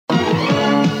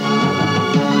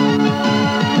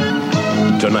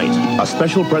Tonight, a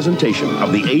special presentation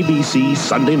of the ABC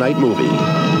Sunday Night Movie.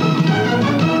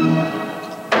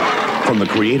 From the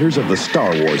creators of the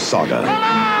Star Wars saga,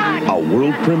 a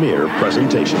world premiere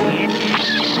presentation.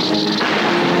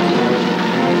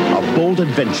 A bold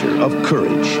adventure of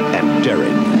courage and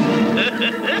daring.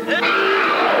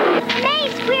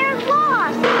 Mace, we're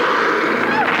lost!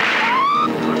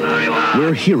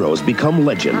 Where heroes become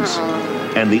legends,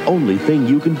 and the only thing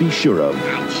you can be sure of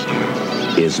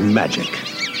is magic.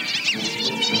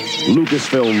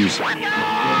 Lucasfilm's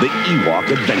The Ewok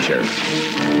Adventure.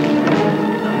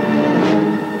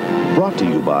 Brought to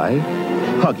you by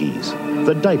Huggies,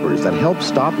 the diapers that help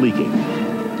stop leaking.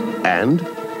 And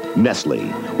Nestle.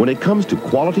 When it comes to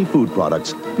quality food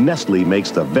products, Nestle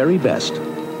makes the very best.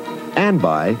 And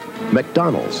by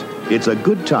McDonald's. It's a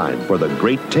good time for the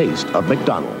great taste of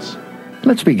McDonald's.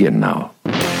 Let's begin now.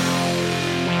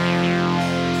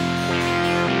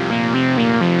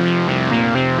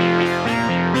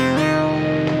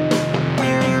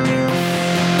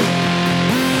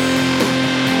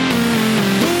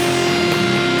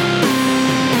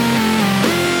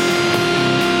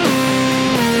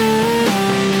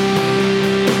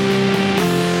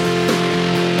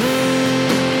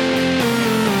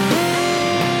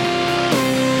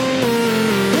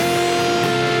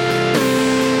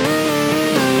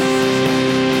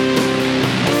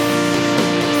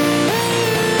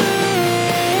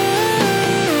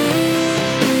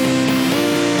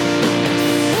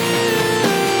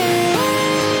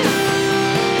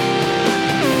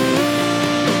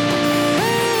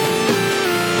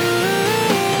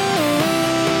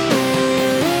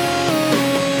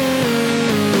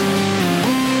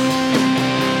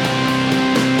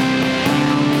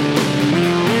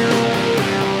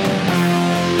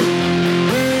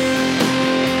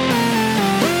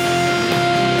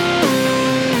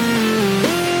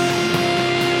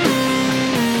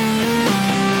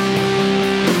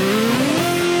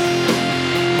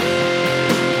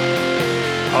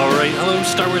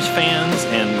 Star Wars fans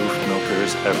and Moof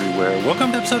Milkers everywhere.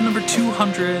 Welcome to episode number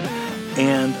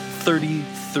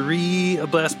 233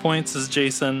 of Blast Points. This is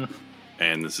Jason.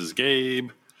 And this is Gabe.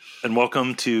 And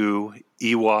welcome to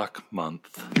Ewok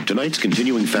Month. Tonight's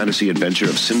continuing fantasy adventure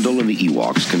of Sindel and the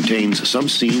Ewoks contains some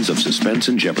scenes of suspense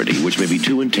and jeopardy which may be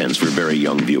too intense for very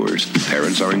young viewers.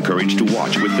 Parents are encouraged to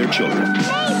watch with their children.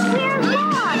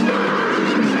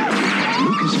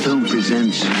 Lucasfilm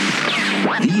presents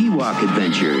The Ewok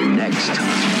Adventure next.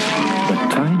 The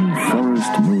tiny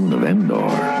forest moon of Endor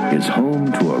is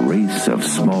home to a race of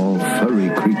small, furry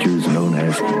creatures known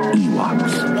as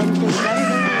Ewoks.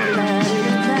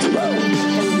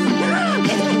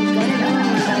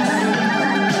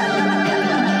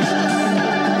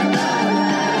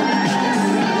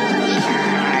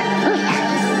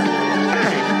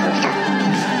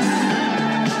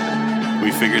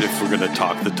 We figured if we're going to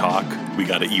talk the talk, we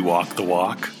got to Ewok the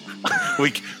walk.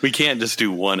 We can't just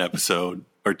do one episode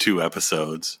or two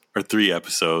episodes or three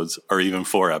episodes or even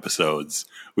four episodes.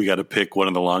 We got to pick one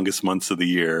of the longest months of the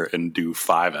year and do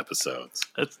 5 episodes.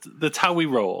 That's how we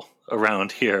roll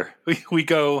around here. We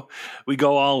go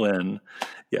all in.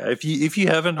 Yeah, if you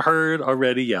haven't heard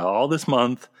already, all this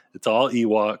month it's all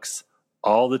Ewoks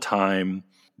all the time.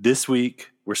 This week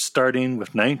we're starting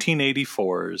with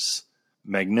 1984's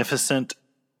magnificent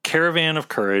Caravan of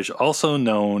Courage, also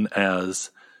known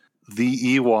as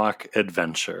The Ewok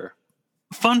Adventure.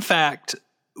 Fun fact,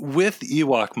 with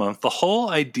Ewok Month, the whole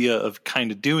idea of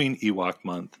kind of doing Ewok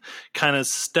Month kind of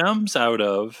stems out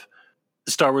of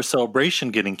Star Wars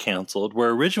Celebration getting canceled, where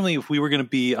originally if we were going to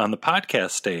be on the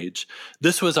podcast stage,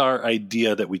 this was our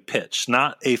idea that we pitched,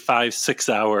 not a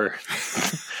 5-6 hour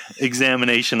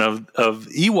examination of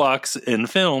Ewoks in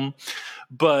film,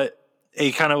 but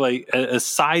a kind of like a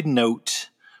side note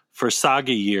for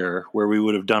Saga Year, where we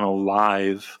would have done a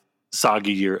live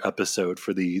Saga Year episode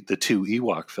for the 2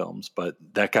 Ewok films, but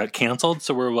that got canceled.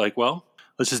 So we're like, well,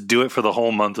 let's just do it for the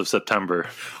whole month of September.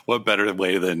 What better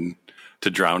way than to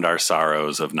drown our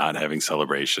sorrows of not having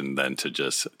Celebration than to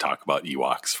just talk about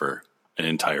Ewoks for an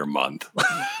entire month?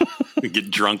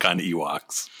 Get drunk on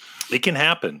Ewoks. It can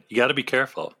happen. You got to be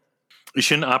careful. You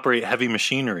shouldn't operate heavy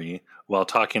machinery while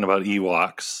talking about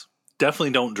Ewoks.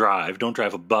 Definitely don't drive. Don't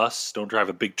drive a bus. Don't drive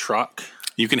a big truck.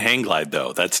 You can hang glide,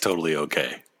 though. That's totally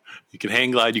okay. You can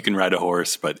hang glide, you can ride a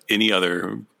horse, but any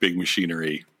other big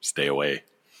machinery, stay away.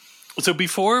 So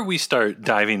before we start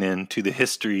diving into the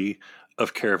history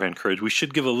of Caravan Courage, we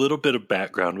should give a little bit of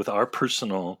background with our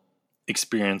personal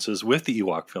experiences with the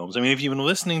Ewok films. I mean, if you've been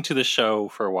listening to the show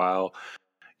for a while,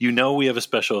 you know we have a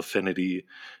special affinity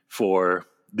for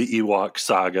the Ewok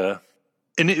saga.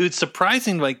 And it was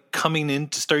surprising, like coming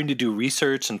into starting to do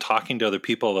research and talking to other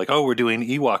people, like, oh, we're doing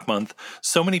Ewok month.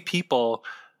 So many people,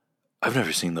 I've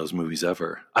never seen those movies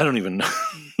ever. I don't even know.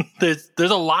 There's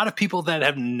a lot of people that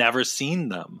have never seen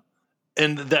them.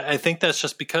 And I think that's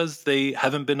just because they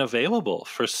haven't been available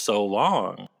for so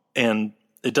long. And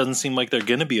it doesn't seem like they're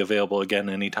going to be available again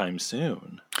anytime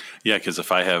soon. Yeah, because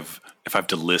if I have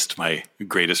to list my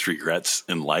greatest regrets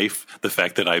in life, the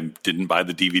fact that I didn't buy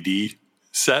the DVD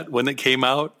set when it came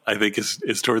out, I think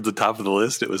is towards the top of the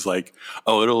list. It was like,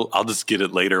 oh, I'll just get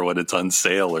it later when it's on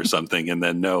sale or something. And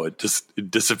then no, it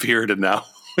disappeared, and now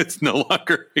it no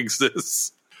longer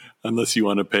exists unless you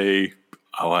want to pay.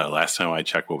 Oh, last time I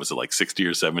checked, what was it, like $60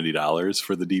 or $70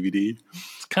 for the DVD?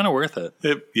 It's kind of worth it.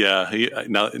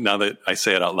 Now that I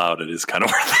say it out loud, it is kind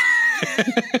of worth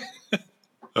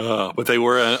it. But they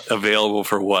were available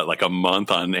for what, like a month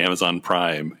on Amazon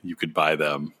Prime. You could buy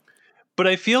them. But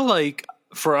I feel like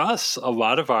for us, a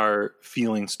lot of our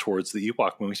feelings towards the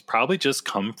Ewok movies probably just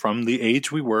come from the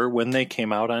age we were when they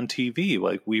came out on TV.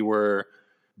 Like we were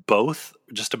both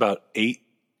just about 8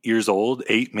 years old,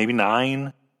 8, maybe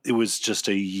 9. It was just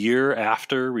a year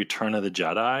after Return of the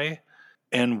Jedi,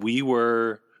 and we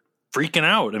were freaking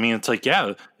out. I mean, it's like,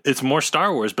 yeah, it's more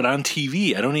Star Wars, but on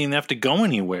TV. I don't even have to go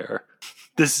anywhere.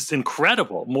 This is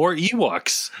incredible. More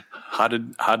Ewoks. How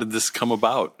did this come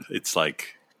about? It's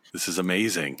like, this is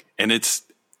amazing. And it's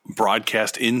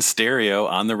broadcast in stereo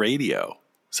on the radio.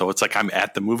 So it's like I'm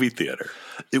at the movie theater.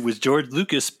 It was George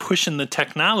Lucas pushing the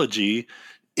technology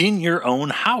in your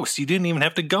own house. You didn't even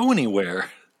have to go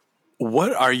anywhere.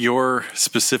 What are your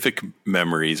specific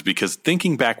memories? Because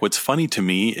thinking back, what's funny to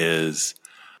me is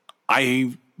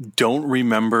I don't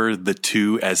remember the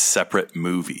two as separate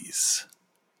movies.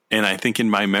 And I think in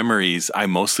my memories, I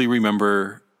mostly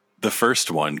remember the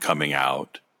first one coming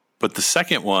out. But the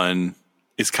second one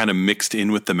is kind of mixed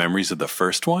in with the memories of the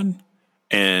first one.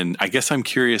 And I guess I'm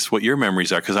curious what your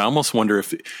memories are, because I almost wonder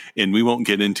if, and we won't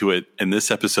get into it in this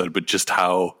episode, but just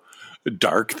how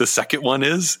dark the second one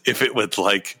is, if it was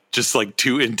like just like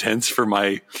too intense for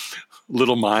my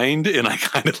little mind and I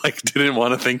kind of like didn't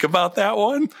want to think about that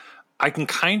one. I can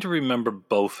kind of remember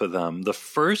both of them. The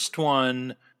first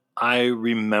one, I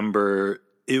remember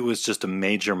it was just a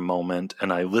major moment,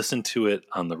 and I listened to it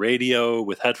on the radio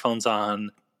with headphones on.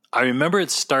 I remember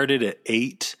it started at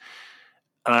 8,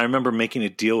 and I remember making a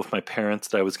deal with my parents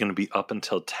that I was going to be up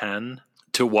until 10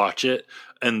 to watch it,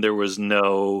 and there was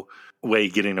no way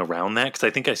getting around that, because I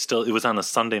think it was on a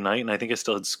Sunday night, and I think I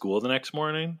still had school the next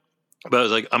morning. But I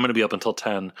was like, I'm going to be up until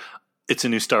 10. It's a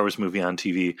new Star Wars movie on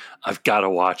TV. I've got to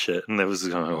watch it. And it was,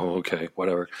 oh, okay,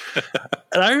 whatever.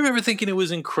 And I remember thinking it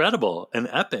was incredible and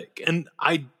epic. And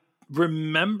I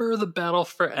remember the battle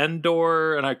for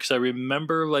Endor, and because I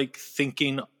remember like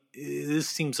thinking, this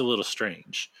seems a little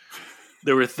strange.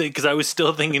 There were because I was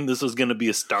still thinking this was going to be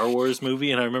a Star Wars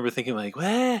movie, and I remember thinking like,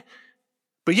 what?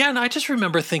 But yeah, and I just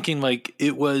remember thinking like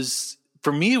it was,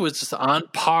 for me, it was just on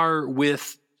par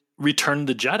with Return of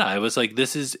the Jedi. I was like,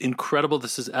 this is incredible.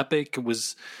 This is epic.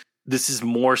 This is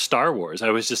more Star Wars. I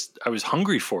was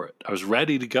hungry for it. I was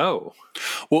ready to go.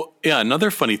 Well, yeah,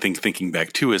 another funny thing thinking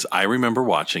back too is I remember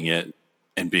watching it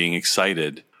and being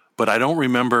excited, but I don't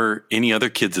remember any other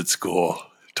kids at school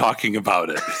talking about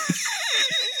it.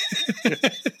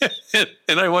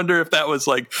 And I wonder if that was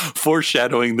like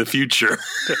foreshadowing the future.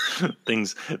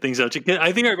 things don't change.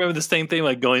 I think I remember the same thing,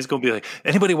 like going to be like,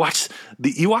 anybody watch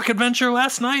the Ewok Adventure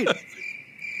last night?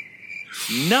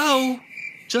 No,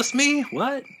 just me.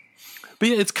 What? But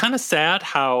yeah, it's kind of sad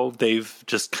how they've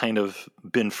just kind of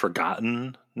been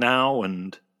forgotten now.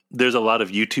 And there's a lot of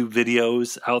YouTube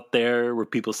videos out there where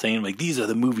people saying like, these are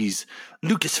the movies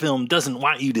Lucasfilm doesn't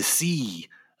want you to see.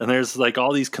 And there's like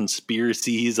all these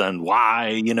conspiracies on why,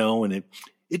 and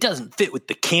it doesn't fit with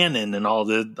the canon and all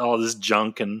this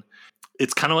junk. And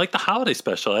it's kind of like the holiday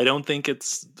special. I don't think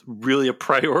it's really a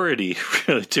priority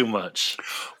really too much.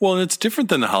 Well, and it's different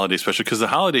than the holiday special, because the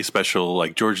holiday special,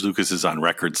 like George Lucas is on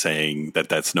record saying that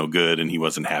that's no good and he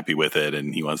wasn't happy with it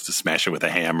and he wants to smash it with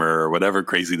a hammer or whatever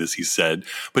craziness he said.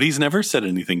 But he's never said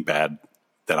anything bad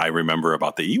that I remember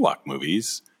about the Ewok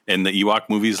movies. And the Ewok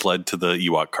movies led to the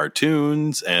Ewok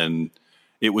cartoons, and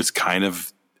it was kind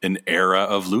of an era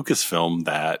of Lucasfilm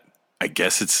that I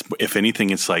guess it's, if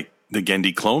anything, it's like the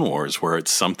Genndy Clone Wars, where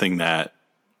it's something that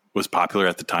was popular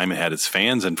at the time and had its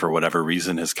fans, and for whatever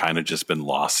reason has kind of just been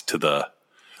lost to the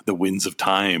winds of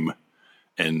time.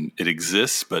 And it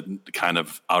exists, but kind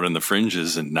of out in the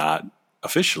fringes and not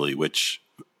officially, which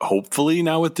hopefully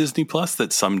now with Disney Plus,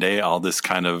 that someday all this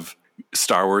kind of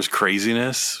Star Wars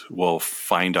craziness will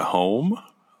find a home.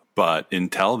 But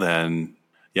until then,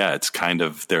 yeah, it's kind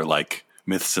of, they're like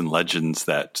myths and legends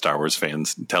that Star Wars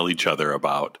fans tell each other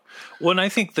about. Well, and I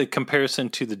think the comparison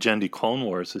to the Genndy Clone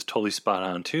Wars is totally spot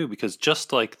on too, because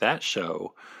just like that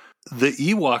show, the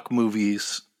Ewok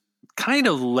movies kind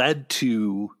of led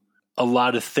to a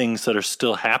lot of things that are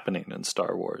still happening in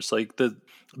Star Wars. Like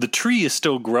the tree is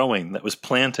still growing that was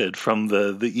planted from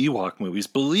the Ewok movies.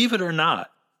 Believe it or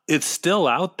not, it's still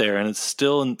out there, and it's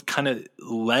still kind of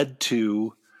led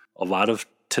to a lot of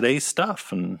today's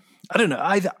stuff. And I don't know.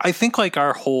 I think like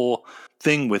our whole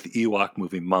thing with Ewok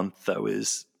Movie Month, though,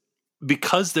 is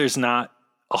because there's not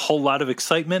a whole lot of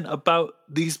excitement about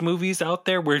these movies out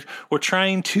there. We're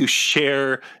trying to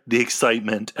share the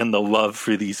excitement and the love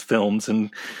for these films.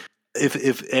 And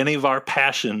if any of our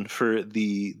passion for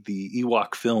the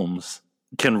Ewok films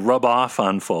can rub off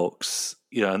on folks,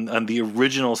 you know, and the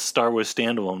original Star Wars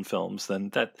standalone films,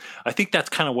 then I think that's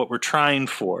kind of what we're trying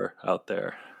for out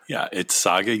there. Yeah, it's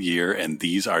saga year, and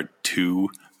these are 2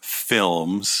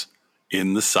 films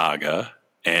in the saga,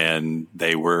 and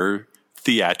they were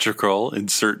theatrical in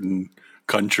certain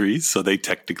countries, so they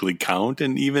technically count.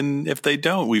 And even if they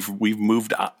don't, we've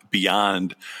moved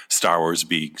beyond Star Wars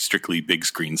being strictly big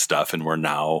screen stuff, and we're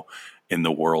now in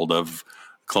the world of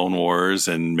Clone Wars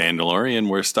and Mandalorian,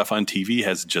 where stuff on TV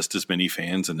has just as many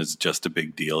fans and is just a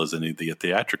big deal as any of the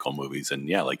theatrical movies. And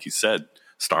yeah, like you said,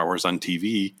 Star Wars on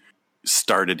TV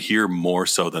started here more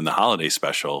so than the holiday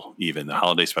special. Even the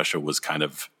holiday special was kind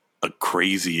of a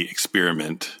crazy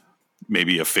experiment,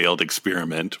 maybe a failed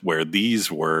experiment, where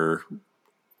these were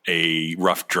a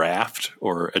rough draft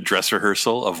or a dress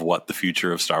rehearsal of what the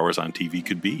future of Star Wars on TV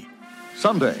could be.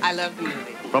 Someday. I love the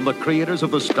movie. From the creators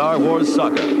of the Star Wars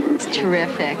saga. It's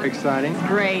terrific. Exciting.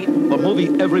 Great. The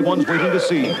movie everyone's waiting to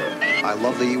see. I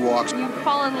love the Ewoks. You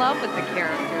fall in love with the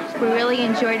characters. We really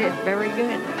enjoyed it. Very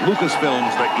good.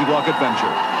 Lucasfilm's The Ewok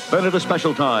Adventure. Then at a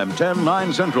special time, 10,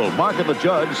 9 Central, Mark and the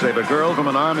Judge save a girl from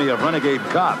an army of renegade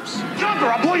cops. Jumper,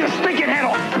 I'll blow your stinking head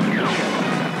off!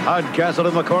 Hardcastle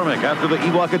and McCormick after The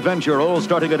Ewok Adventure, all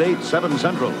starting at 8, 7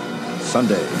 Central.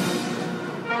 Sunday.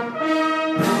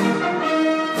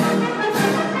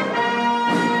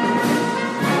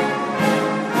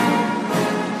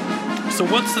 So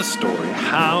what's the story?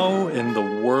 How in the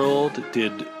world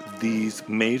did these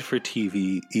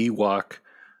made-for-TV Ewok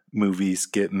movies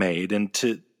get made? And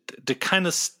to kind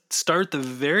of start the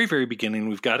very, very beginning,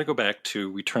 we've got to go back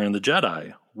to Return of the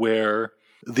Jedi, where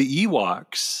the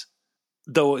Ewoks,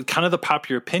 though kind of the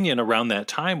popular opinion around that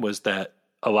time was that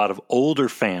a lot of older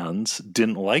fans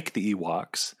didn't like the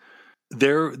Ewoks,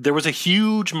 there was a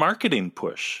huge marketing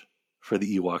push for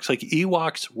the Ewoks. Like,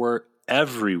 Ewoks were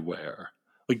everywhere.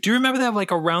 Like, do you remember that?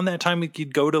 Like, around that time,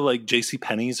 you'd go to like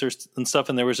JCPenney's and stuff,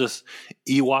 and there was just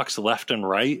Ewoks left and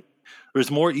right. There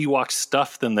was more Ewok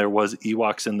stuff than there was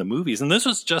Ewoks in the movies, and this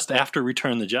was just after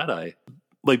Return of the Jedi.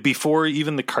 Like, before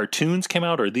even the cartoons came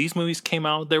out or these movies came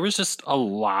out, there was just a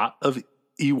lot of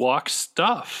Ewok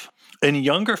stuff, and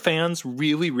younger fans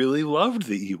really, really loved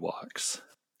the Ewoks.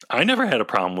 I never had a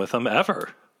problem with them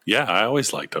ever. Yeah, I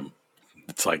always liked them.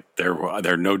 It's like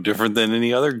they're no different than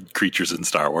any other creatures in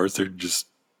Star Wars. They're just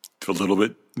a little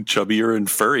bit chubbier and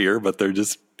furrier, but they're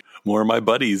just more my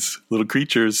buddies, little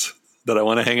creatures that I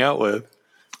want to hang out with.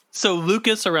 So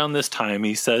Lucas, around this time,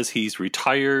 he says he's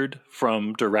retired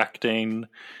from directing.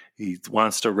 He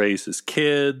wants to raise his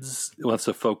kids. He wants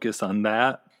to focus on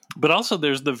that. But also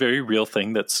there's the very real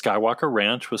thing that Skywalker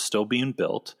Ranch was still being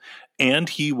built, and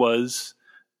he was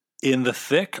in the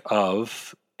thick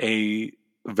of a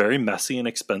very messy and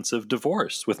expensive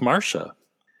divorce with Marcia.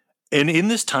 And in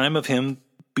this time of him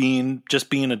being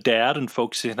a dad and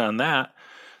focusing on that,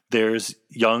 there's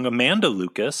young Amanda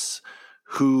Lucas,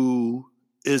 who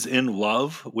is in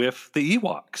love with the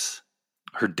Ewoks,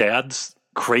 her dad's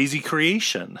crazy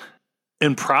creation.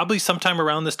 And probably sometime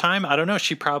around this time, I don't know,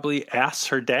 she probably asks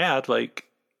her dad, like,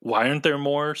 why aren't there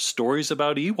more stories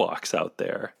about Ewoks out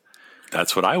there?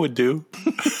 That's what I would do.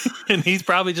 And he's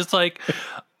probably just like,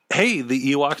 hey,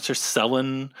 the Ewoks are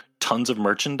selling tons of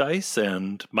merchandise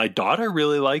and my daughter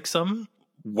really likes them.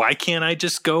 Why can't I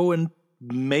just go and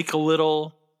make a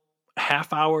little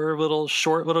half-hour,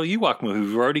 short little Ewok movie?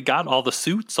 We've already got all the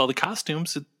suits, all the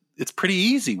costumes. It's pretty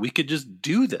easy. We could just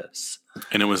do this.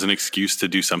 And it was an excuse to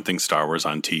do something Star Wars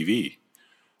on TV,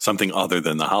 something other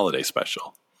than the holiday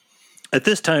special. At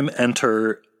this time,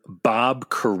 enter Bob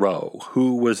Careau,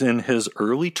 who was in his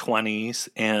early 20s,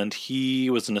 and he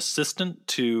was an assistant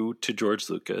to George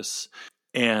Lucas.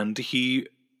 And he,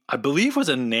 I believe, was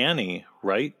a nanny,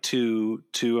 right, to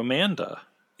Amanda.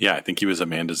 Yeah, I think he was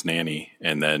Amanda's nanny,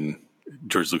 and then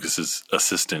George Lucas's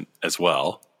assistant as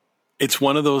well. It's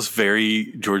one of those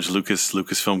very George Lucas,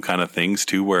 Lucasfilm kind of things,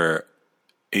 too, where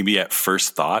maybe at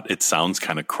first thought it sounds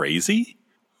kind of crazy,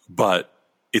 but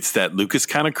it's that Lucas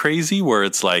kind of crazy where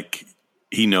it's like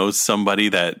he knows somebody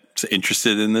that's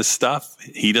interested in this stuff.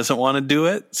 He doesn't want to do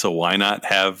it, so why not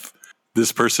have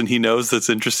this person he knows that's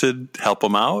interested help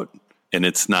him out? And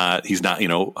he's not,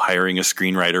 hiring a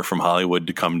screenwriter from Hollywood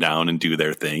to come down and do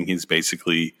their thing. He's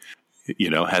basically,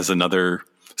 has another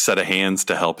set of hands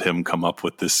to help him come up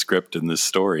with this script and this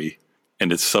story.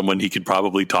 And it's someone he could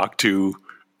probably talk to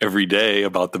every day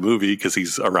about the movie because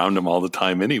he's around him all the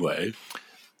time anyway.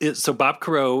 So Bob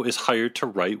Caro is hired to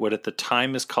write what at the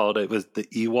time is called, it was the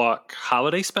Ewok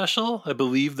Holiday Special. I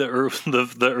believe the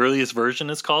earliest version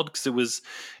is called, because it was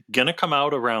going to come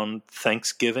out around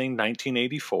Thanksgiving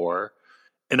 1984.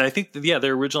 And I think,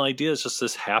 their original idea is just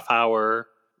this half-hour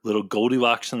little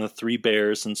Goldilocks and the Three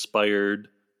Bears inspired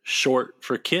short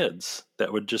for kids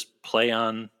that would just play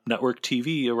on network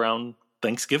TV around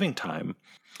Thanksgiving time.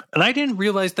 And I didn't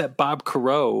realize that Bob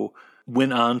Caro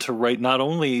went on to write not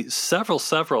only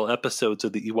several episodes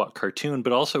of the Ewok cartoon,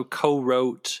 but also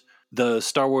co-wrote the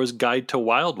Star Wars Guide to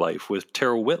Wildlife with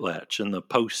Terrell Whitlatch in the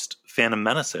post-Phantom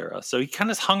Menace era. So he kind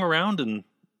of hung around in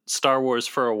Star Wars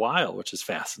for a while, which is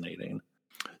fascinating.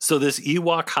 So this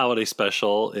Ewok holiday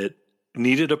special, it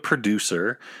needed a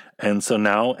producer. And so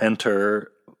now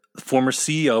enter former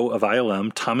CEO of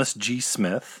ILM, Thomas G.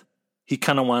 Smith. He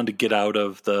kind of wanted to get out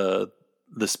of the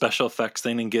special effects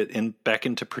thing and get back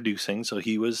into producing. So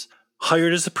he was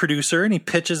hired as a producer, and he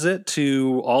pitches it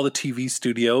to all the TV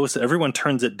studios. Everyone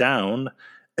turns it down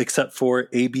except for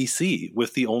ABC,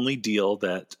 with the only deal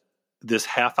that this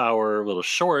half-hour little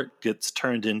short gets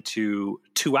turned into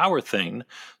 2-hour thing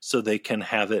so they can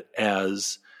have it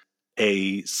as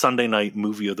a Sunday night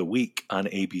movie of the week on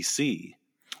ABC,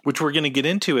 which we're going to get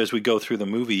into as we go through the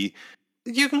movie.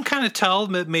 You can kind of tell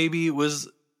that maybe it was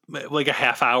like a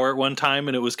half hour at one time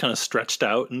and it was kind of stretched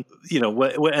out, and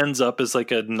what ends up is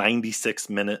like a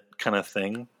 96-minute kind of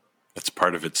thing. That's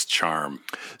part of its charm.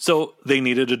 So they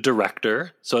needed a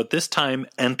director. So at this time,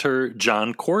 enter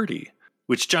John Cordy,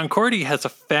 which John Cordy has a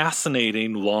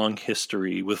fascinating long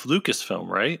history with Lucasfilm,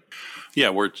 right? Yeah,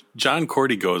 where John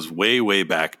Cordy goes way, way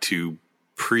back to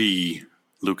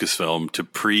pre-Lucasfilm, to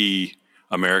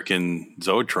pre-American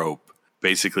Zoetrope,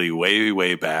 basically way,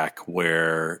 way back,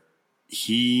 where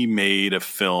he made a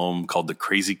film called The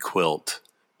Crazy Quilt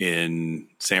in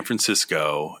San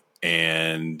Francisco,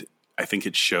 and I think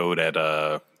it showed at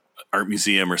a art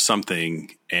museum or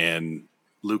something, and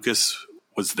Lucas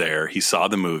was there. He saw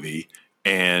the movie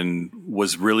and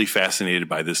was really fascinated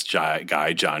by this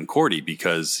guy, John Cordy,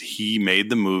 because he made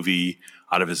the movie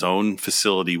out of his own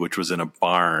facility, which was in a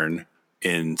barn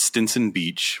in Stinson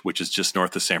Beach, which is just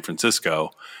north of San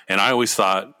Francisco. And I always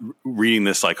thought, reading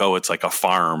this, like, oh, it's like a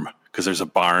farm because there's a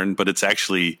barn, but it's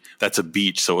actually, that's a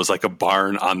beach. So it was like a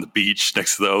barn on the beach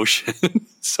next to the ocean.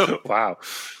 So, wow.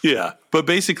 Yeah. But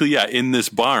basically, yeah, in this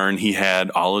barn, he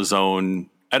had all his own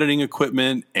editing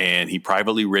equipment, and he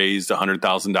privately raised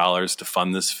 $100,000 to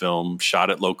fund this film, shot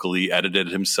it locally, edited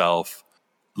it himself.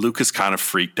 Lucas kind of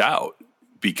freaked out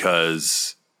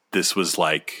because this was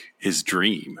like his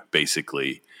dream,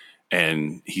 basically.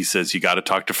 And he says, you got to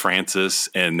talk to Francis.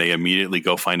 And they immediately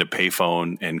go find a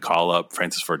payphone and call up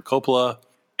Francis Ford Coppola.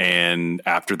 And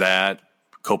after that,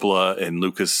 Coppola and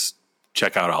Lucas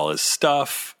check out all his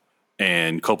stuff.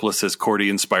 And Coppola says, Cordy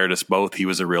inspired us both. He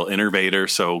was a real innovator.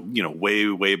 So, way,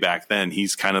 way back then,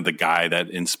 he's kind of the guy that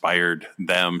inspired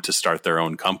them to start their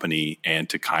own company and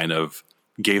to kind of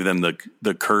gave them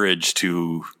the courage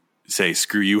to say,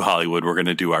 screw you, Hollywood, we're going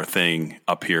to do our thing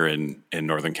up here in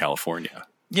Northern California.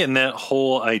 Yeah, and that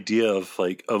whole idea of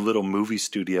like a little movie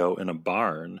studio in a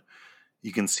barn,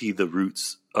 you can see the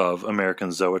roots of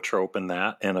American Zoetrope in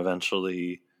that, and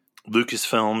eventually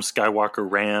Lucasfilm, Skywalker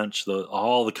Ranch,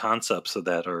 all the concepts of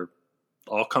that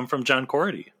all come from John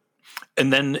Cordy.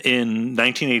 And then in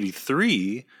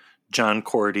 1983, John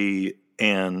Cordy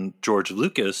and George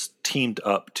Lucas teamed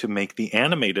up to make the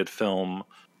animated film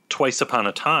Twice Upon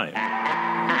a Time.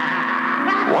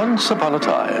 Once upon a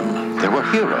time, there were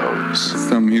heroes.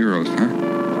 Some heroes,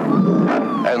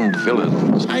 huh? And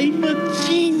villains. I'm a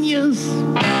genius.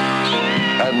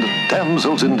 And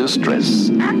damsels in distress.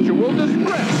 Actual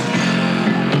distress.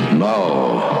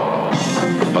 Now,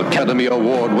 Academy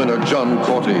Award winner John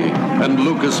Cordy and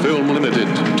Lucasfilm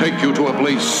Limited take you to a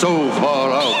place so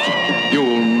far out,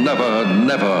 you'll never,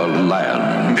 never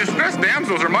land. Distressed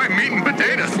damsels are my meat and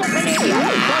potatoes.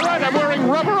 All right, I'm wearing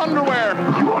rubber underwear.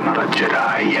 You are not a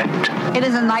Jedi yet. It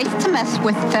isn't nice to mess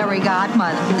with fairy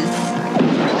godmothers.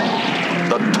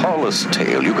 The tallest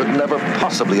tale you could never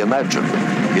possibly imagine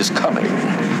is coming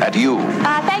at you.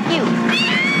 Thank you.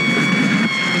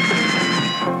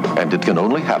 And and it can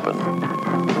only happen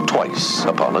twice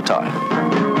upon a time.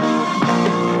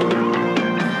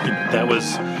 That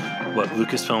was what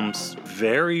Lucasfilm's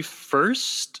very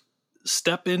first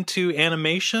step into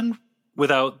animation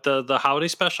without the holiday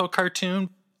special cartoon.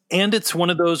 And it's one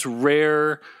of those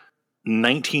rare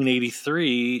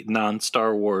 1983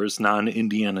 non-Star Wars,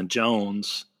 non-Indiana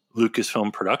Jones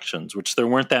Lucasfilm productions, which there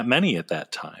weren't that many at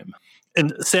that time.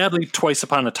 And sadly, Twice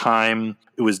Upon a Time,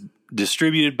 it was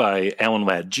distributed by Alan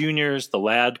Ladd Jr.'s, the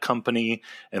Ladd Company,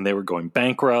 and they were going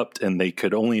bankrupt, and they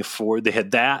could only afford, they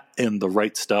had that and The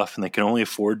Right Stuff, and they could only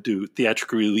afford to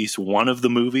theatrically release one of the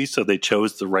movies, so they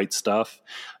chose The Right Stuff,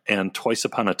 and Twice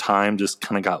Upon a Time just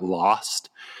kind of got lost.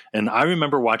 And I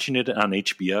remember watching it on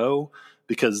HBO,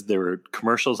 because there were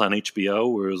commercials on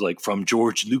HBO where it was like, from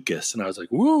George Lucas, and I was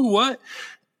like, woo, what?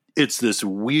 It's this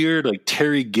weird, like,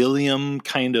 Terry Gilliam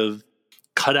kind of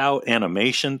cutout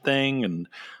animation thing, and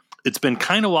it's been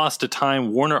kind of lost to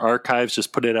time. Warner Archives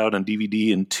just put it out on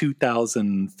DVD in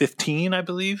 2015, I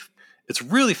believe. It's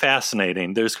really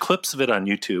fascinating. There's clips of it on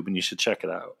YouTube, and you should check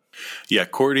it out. Yeah,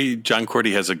 John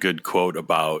Cordy has a good quote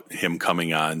about him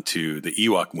coming on to the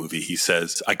Ewok movie. He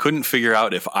says, I couldn't figure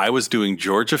out if I was doing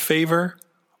George a favor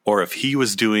or if he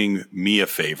was doing me a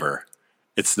favor.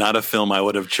 It's not a film I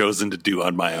would have chosen to do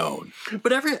on my own.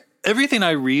 But everything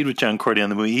I read with John Cordy on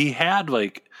the movie, he had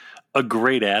like a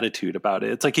great attitude about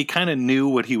it. It's like he kind of knew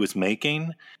what he was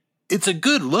making. It's a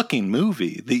good looking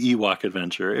movie, The Ewok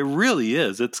Adventure. It really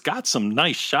is. It's got some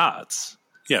nice shots.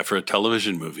 Yeah, for a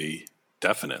television movie,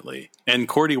 definitely. And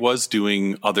Cordy was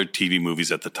doing other TV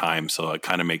movies at the time, so it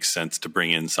kind of makes sense to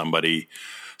bring in somebody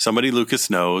Lucas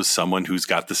knows, someone who's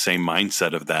got the same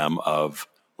mindset of them of,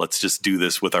 let's just do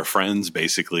this with our friends,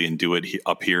 basically, and do it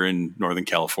up here in Northern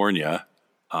California.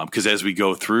 Because as we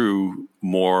go through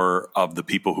more of the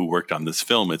people who worked on this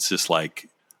film, it's just like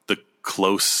the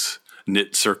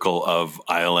close-knit circle of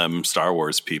ILM Star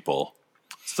Wars people.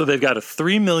 So they've got a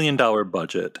 $3 million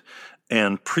budget,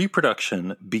 and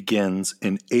pre-production begins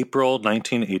in April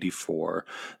 1984,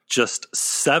 just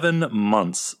 7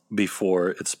 months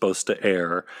before it's supposed to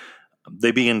air.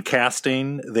 They begin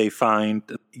casting. They find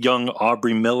young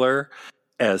Aubrey Miller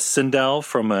as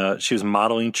Sindel she was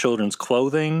modeling children's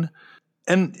clothing.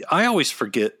 And I always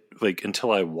forget, like,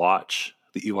 until I watch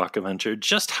The Ewok Adventure,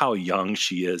 just how young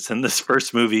she is in this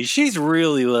first movie. She's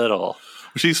really little.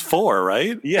 She's 4,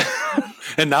 right? Yeah.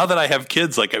 And now that I have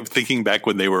kids, like, I'm thinking back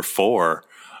when they were 4,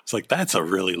 it's like, that's a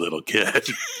really little kid.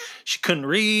 She couldn't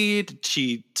read.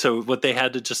 So what they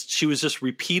had to she was just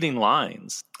repeating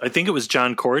lines. I think it was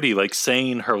John Cordy, like,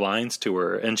 saying her lines to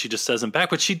her, and she just says them back.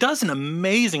 But she does an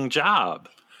amazing job.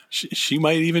 She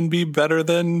might even be better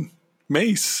than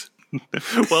Mace.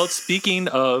 Well, speaking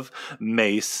of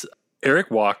Mace, Eric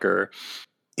Walker,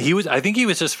 I think he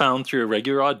was just found through a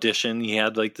regular audition. He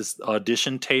had like this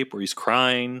audition tape where he's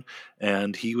crying,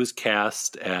 and he was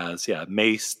cast as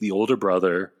Mace, the older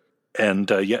brother.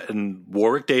 And and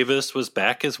Warwick Davis was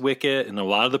back as Wicket, and a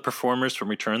lot of the performers from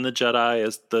Return of the Jedi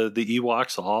as the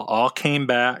Ewoks all came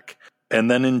back.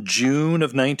 And then in June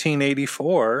of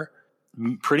 1984,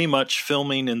 pretty much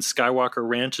filming in Skywalker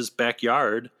Ranch's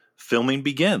backyard, filming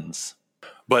begins.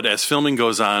 But as filming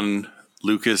goes on,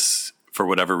 Lucas, for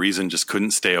whatever reason, just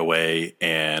couldn't stay away.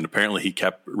 And apparently he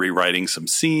kept rewriting some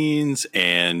scenes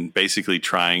and basically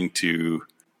trying to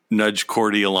nudge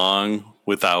Cordy along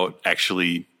without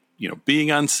actually,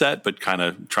 being on set, but kind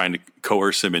of trying to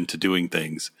coerce him into doing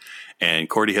things. And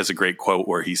Cordy has a great quote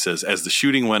where he says, as the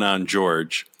shooting went on,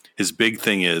 George, his big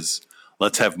thing is,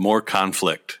 let's have more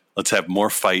conflict. Let's have more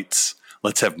fights.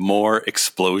 Let's have more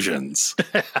explosions.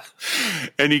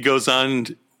 And he goes on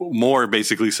more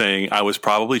basically saying, I was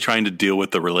probably trying to deal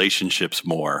with the relationships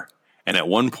more. And at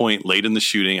one point late in the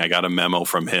shooting, I got a memo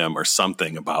from him or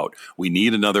something about, we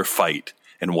need another fight.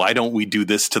 And why don't we do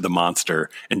this to the monster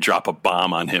and drop a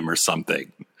bomb on him or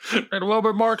something? And a little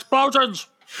bit more explosions.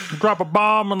 Drop a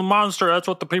bomb on the monster. That's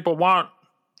what the people want.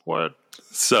 What?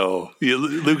 So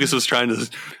Lucas was trying to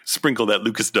sprinkle that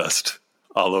Lucas dust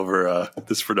all over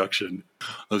this production.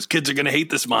 Those kids are going to hate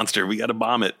this monster. We got to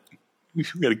bomb it. We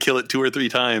got to kill it 2 or 3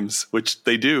 times, which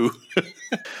they do.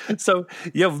 So,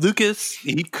 Lucas,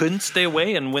 he couldn't stay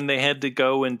away. And when they had to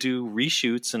go and do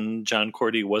reshoots and John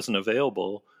Cordy wasn't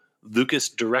available, Lucas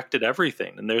directed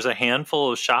everything. And there's a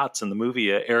handful of shots in the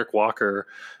movie. Eric Walker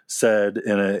said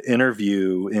in an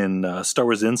interview in Star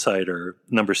Wars Insider,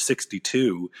 number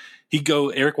 62,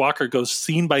 Eric Walker goes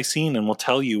scene by scene and will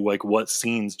tell you like what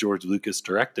scenes George Lucas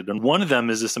directed. And one of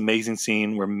them is this amazing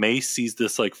scene where Mace sees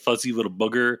this like fuzzy little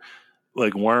booger,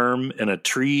 like worm in a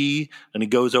tree, and he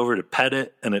goes over to pet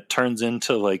it, and it turns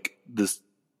into like this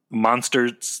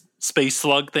monster space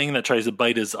slug thing that tries to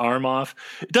bite his arm off.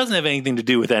 It doesn't have anything to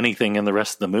do with anything in the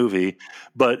rest of the movie,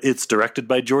 but it's directed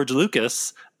by George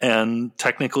Lucas, and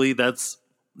technically that's,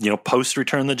 post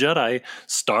Return of the Jedi,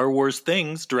 Star Wars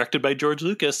things directed by George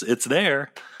Lucas. It's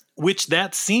there, which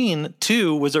that scene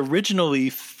too was originally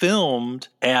filmed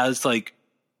as like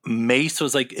Mace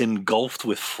was like engulfed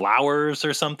with flowers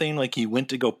or something. Like he went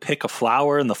to go pick a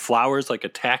flower and the flowers like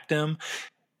attacked him.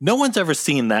 No one's ever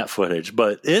seen that footage,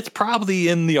 but it's probably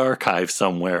in the archive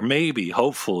somewhere, maybe,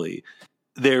 hopefully.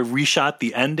 They reshot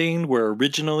the ending where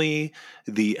originally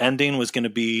the ending was going to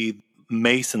be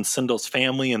Mace and Sindel's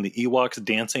family and the Ewoks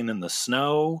dancing in the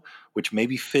snow, which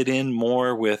maybe fit in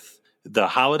more with the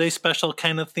holiday special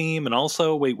kind of theme. And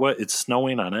also, wait, what? It's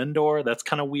snowing on Endor? That's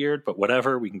kind of weird, but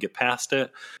whatever, we can get past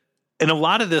it. And a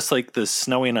lot of this, like the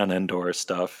snowing on Endor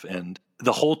stuff and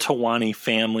the whole Tawani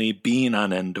family being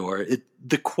on Endor,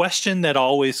 the question that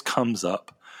always comes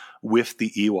up with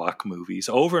the Ewok movies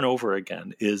over and over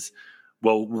again is,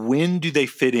 well, when do they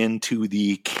fit into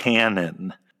the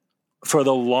canon? For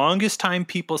the longest time,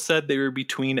 people said they were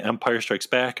between Empire Strikes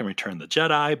Back and Return of the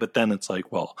Jedi, but then it's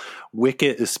like, well,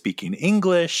 Wicket is speaking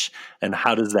English, and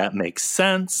how does that make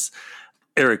sense?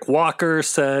 Eric Walker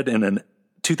said in a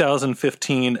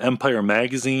 2015 Empire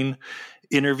Magazine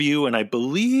interview, and I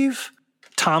believe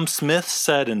Tom Smith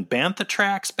said in Bantha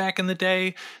Tracks back in the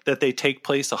day that they take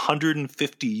place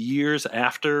 150 years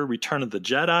after Return of the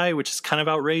Jedi, which is kind of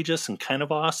outrageous and kind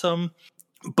of awesome.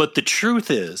 But the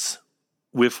truth is,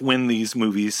 with when these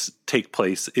movies take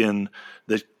place in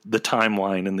the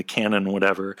timeline and the canon,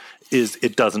 whatever, is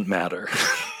it doesn't matter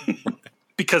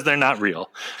because they're not real.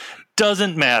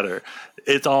 Doesn't matter.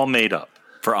 It's all made up.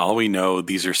 For all we know,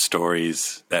 these are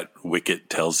stories that Wicket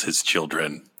tells his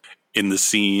children. In the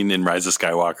scene in Rise of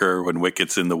Skywalker, when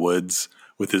Wicket's in the woods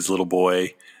with his little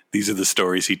boy, these are the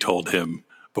stories he told him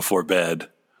before bed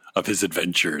of his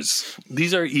adventures.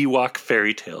 These are Ewok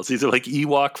fairy tales. These are like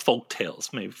Ewok folk tales,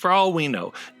 maybe. For all we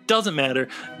know. Doesn't matter.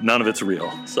 None of it's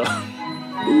real. So.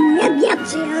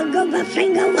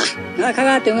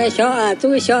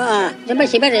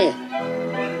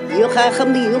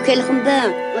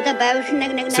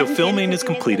 So filming is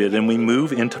completed and we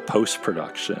move into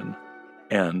post-production.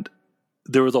 And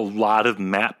there was a lot of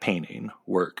matte painting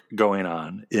work going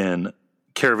on in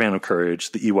Caravan of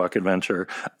Courage, the Ewok Adventure.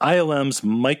 ILM's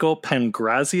Michael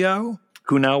Pangrazio,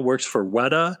 who now works for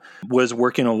Weta, was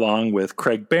working along with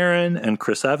Craig Barron and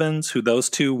Chris Evans, who those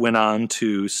two went on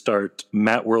to start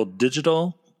Matte World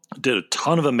Digital, did a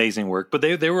ton of amazing work, but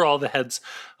they were all the heads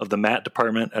of the matte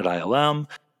department at ILM,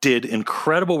 did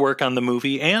incredible work on the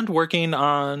movie and working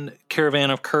on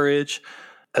Caravan of Courage.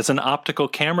 As an optical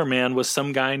cameraman was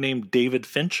some guy named David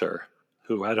Fincher,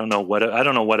 who I don't know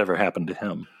whatever happened to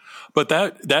him. But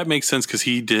that makes sense because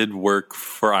he did work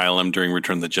for ILM during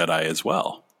Return of the Jedi as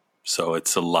well. So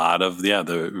it's a lot of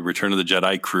the Return of the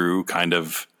Jedi crew kind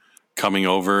of coming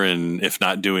over and if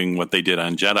not doing what they did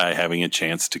on Jedi, having a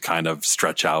chance to kind of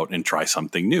stretch out and try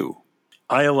something new.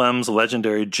 ILM's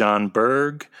legendary John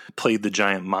Berg played the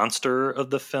giant monster of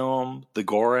the film, the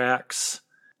Gorax.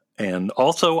 And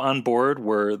also on board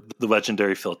were the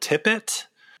legendary Phil Tippett.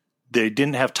 They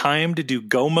didn't have time to do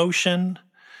go motion,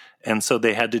 and so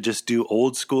they had to just do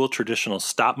old school traditional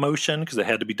stop motion because it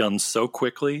had to be done so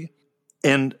quickly.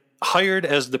 And hired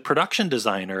as the production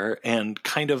designer and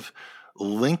kind of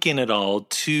linking it all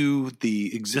to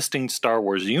the existing Star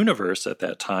Wars universe at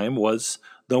that time was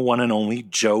the one and only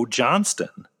Joe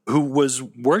Johnston, who was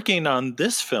working on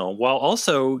this film while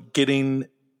also getting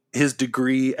his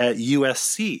degree at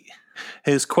USC.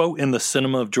 His quote in the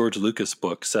Cinema of George Lucas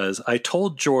book says, "I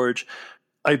told George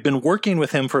I've been working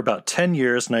with him for about 10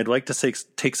 years and I'd like to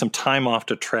take some time off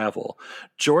to travel.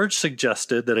 George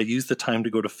suggested that I use the time to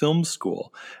go to film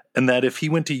school and that if he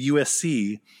went to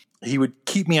USC, he would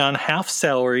keep me on half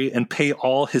salary and pay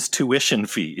all his tuition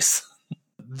fees.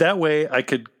 That way I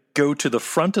could go to the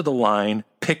front of the line,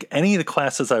 pick any of the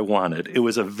classes I wanted. It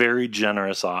was a very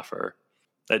generous offer."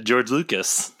 That George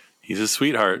Lucas. He's a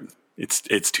sweetheart.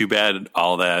 It's too bad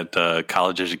all that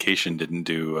college education didn't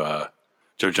do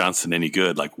Joe Johnston any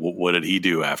good. Like, what did he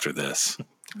do after this?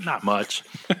 Not much.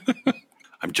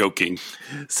 I'm joking.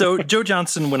 So Joe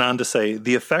Johnston went on to say,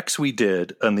 the effects we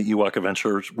did on the Ewok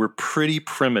Adventures were pretty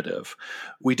primitive.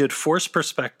 We did forced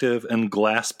perspective and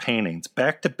glass paintings,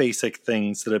 back to basic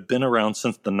things that have been around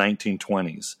since the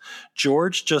 1920s.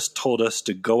 George just told us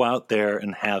to go out there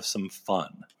and have some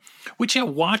fun. Which,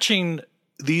 watching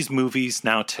these movies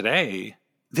now today,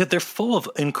 that they're full of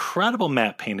incredible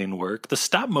matte painting work. The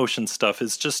stop motion stuff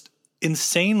is just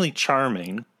insanely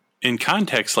charming. In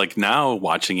context, like now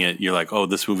watching it, you're like, oh,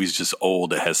 this movie's just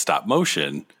old. It has stop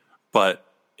motion. But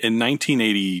in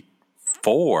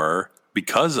 1984,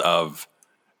 because of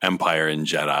Empire and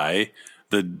Jedi,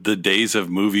 the days of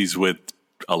movies with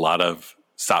a lot of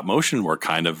stop motion were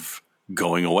kind of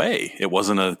going away. It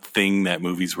wasn't a thing that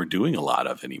movies were doing a lot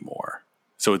of anymore.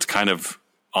 So it's kind of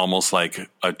almost like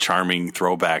a charming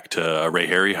throwback to a Ray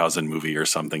Harryhausen movie or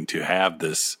something to have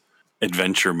this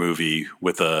adventure movie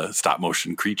with a stop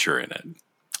motion creature in it.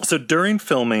 So during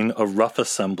filming, a rough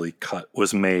assembly cut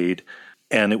was made,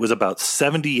 and it was about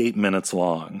 78 minutes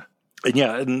long. And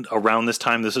yeah, and around this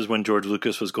time, this is when George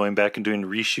Lucas was going back and doing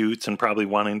reshoots and probably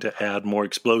wanting to add more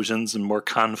explosions and more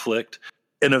conflict.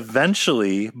 And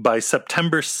eventually, by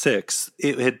September 6th,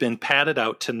 it had been padded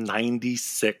out to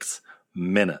 96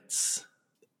 minutes.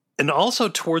 And also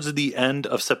towards the end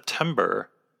of September,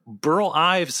 Burl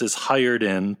Ives is hired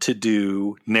in to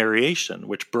do narration,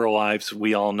 which Burl Ives,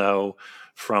 we all know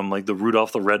from like the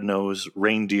Rudolph the Red-Nosed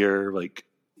Reindeer, like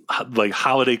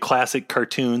holiday classic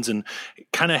cartoons, and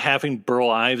kind of having Burl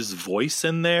Ives' voice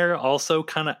in there also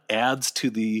kind of adds to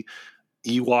the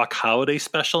Ewok holiday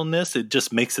specialness. It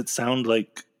just makes it sound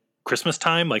like Christmas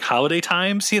time, like holiday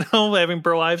times, having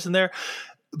Burl Ives in there.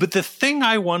 But the thing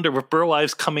I wonder with Burl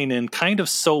Ives coming in kind of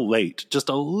so late, just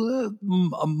a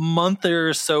month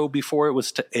or so before it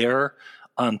was to air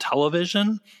on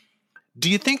television, do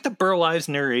you think that Burl Ives'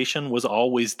 narration was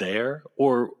always there,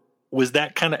 or was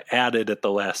that kind of added at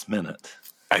the last minute?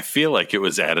 I feel like it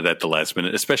was added at the last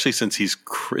minute, especially since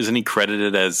isn't he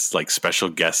credited as like special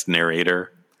guest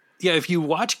narrator? Yeah, if you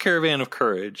watch Caravan of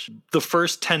Courage, the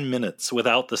first 10 minutes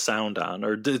without the sound on,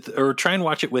 or try and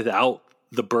watch it without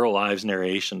the Burl Ives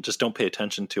narration, just don't pay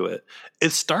attention to it.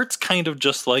 It starts kind of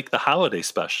just like the holiday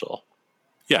special.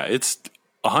 Yeah, it's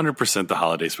 100% the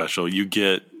holiday special. You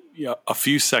get a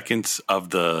few seconds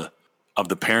of the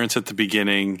parents at the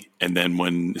beginning, and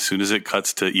then as soon as it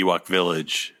cuts to Ewok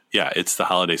Village, yeah, it's the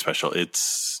holiday special.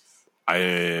 It's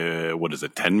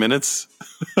 10 minutes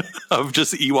of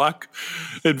just Ewok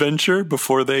adventure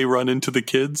before they run into the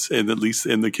kids, and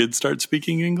the kids start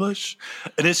speaking English.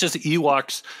 And it's just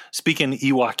Ewoks speaking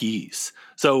Ewokese.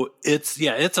 So it's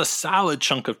a solid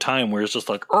chunk of time where it's just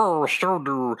like,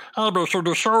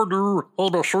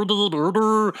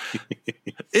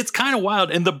 it's kind of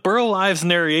wild. And the Burl Ives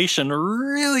narration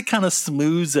really kind of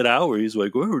smooths it out, where he's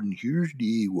like, oh, and here's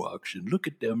the Ewoks, and look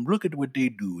at them, look at what they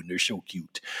do, and they're so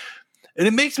cute. And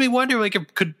it makes me wonder, like,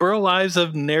 could Burl Ives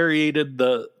have narrated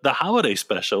the holiday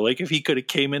special? Like, if he could have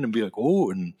came in and be like,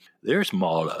 oh, and there's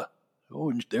Mala. Oh,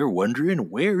 and they're wondering,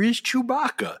 where is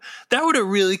Chewbacca? That would have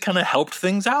really kind of helped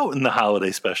things out in the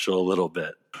holiday special a little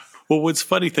bit. Well, what's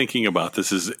funny thinking about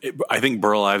this is I think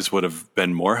Burl Ives would have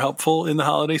been more helpful in the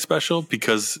holiday special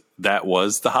because that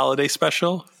was the holiday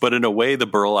special. But in a way, the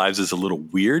Burl Ives is a little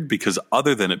weird because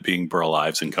other than it being Burl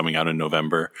Ives and coming out in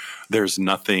November, there's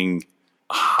nothing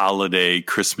holiday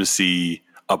Christmassy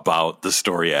about the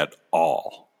story at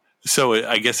all. So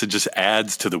I guess it just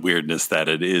adds to the weirdness that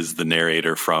it is the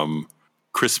narrator from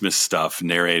Christmas stuff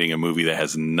narrating a movie that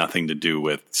has nothing to do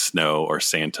with snow or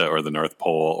Santa or the North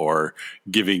Pole or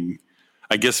giving,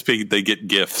 I guess they get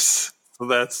gifts.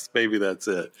 So maybe that's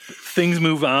it. Things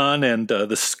move on, and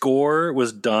the score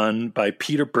was done by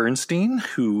Peter Bernstein,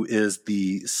 who is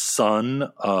the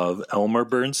son of Elmer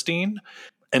Bernstein.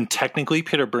 And technically,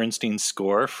 Peter Bernstein's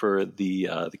score for the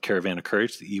Caravan of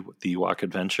Courage, the Ewok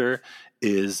Adventure,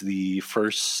 is the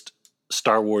first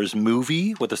Star Wars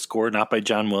movie with a score not by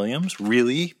John Williams.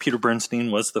 Really, Peter Bernstein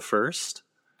was the first.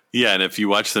 Yeah, and if you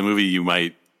watch the movie, you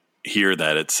might hear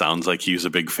that it sounds like he was a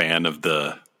big fan of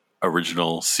the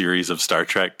original series of Star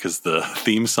Trek, because the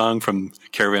theme song from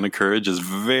Caravan of Courage is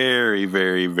very,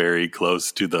 very, very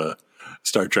close to the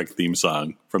Star Trek theme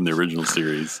song from the original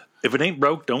series. If it ain't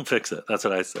broke, don't fix it. That's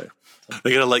what I say.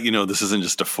 They got to let you know this isn't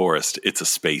just a forest. It's a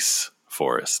space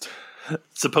forest.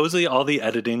 Supposedly all the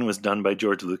editing was done by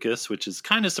George Lucas, which is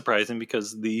kind of surprising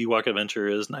because the Ewok Adventure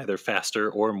is neither faster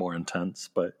or more intense.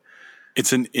 But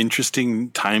it's an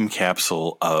interesting time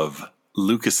capsule of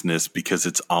Lucasness because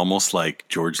it's almost like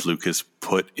George Lucas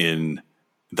put in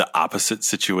the opposite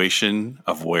situation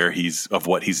of what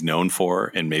he's known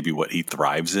for and maybe what he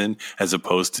thrives in, as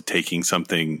opposed to taking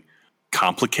something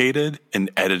complicated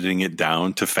and editing it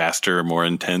down to faster, more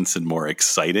intense, and more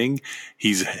exciting.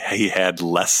 He had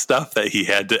less stuff that he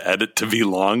had to edit to be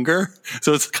longer.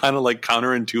 So it's kind of like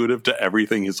counterintuitive to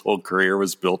everything his whole career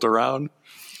was built around.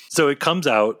 So it comes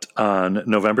out on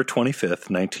November 25th,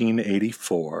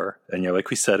 1984. And like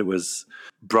we said, it was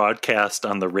broadcast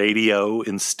on the radio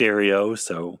in stereo.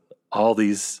 So all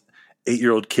these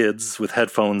 8-year-old kids with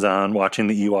headphones on watching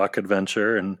the Ewok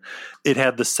Adventure. And it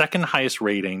had the second highest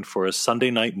rating for a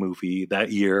Sunday night movie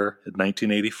that year in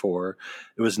 1984.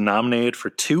 It was nominated for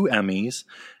 2 Emmys.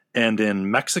 And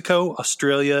in Mexico,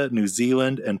 Australia, New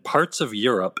Zealand, and parts of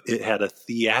Europe, it had a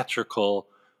theatrical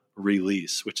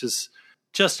release, which is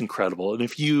just incredible. And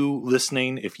if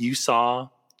you saw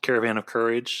Caravan of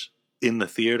Courage in the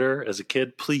theater as a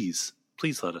kid, please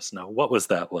let us know. What was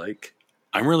that like?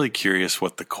 I'm really curious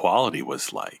what the quality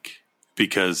was like,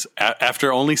 because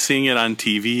after only seeing it on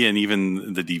TV and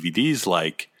even the DVDs,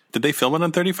 like, did they film it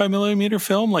on 35 millimeter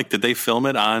film? Like, did they film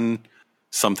it on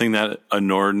something that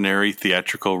an ordinary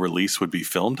theatrical release would be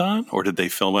filmed on? Or did they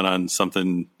film it on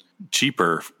something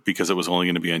cheaper because it was only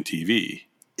going to be on TV?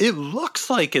 It looks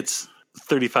like it's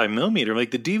 35 millimeter.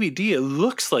 Like the DVD, it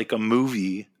looks like a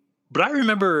movie. But I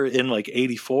remember in like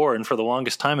 84 and for the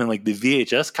longest time in like the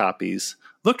VHS copies,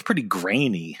 looked pretty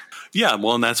grainy. Yeah,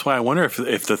 well, and that's why I wonder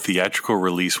if the theatrical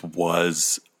release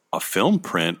was a film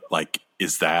print. Like,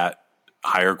 is that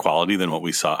higher quality than what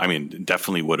we saw? I mean, it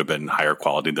definitely would have been higher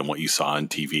quality than what you saw on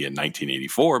TV in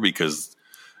 1984 because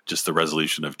just the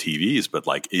resolution of TVs. But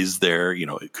like, is there,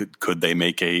 could they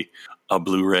make a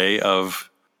Blu-ray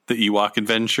of the Ewok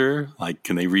Adventure? Like,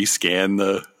 can they rescan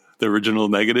the original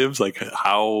negatives? Like,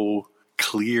 how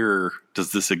clear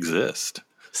does this exist?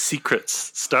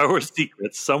 Secrets, Star Wars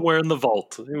secrets, somewhere in the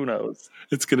vault. Who knows?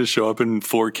 It's going to show up in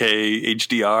 4K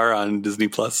HDR on Disney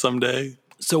Plus someday.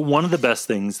 So one of the best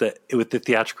things that with the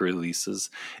theatrical releases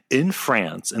in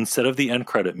France, instead of the end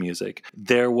credit music,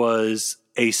 there was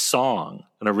a song,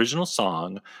 an original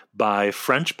song by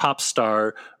French pop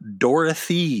star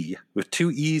Dorothy with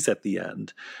 2 E's at the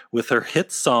end, with her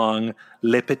hit song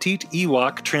Les Petites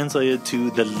Ewoks, translated to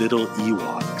The Little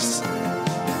Ewoks.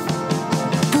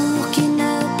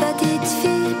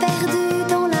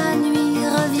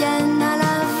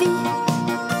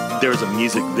 There's a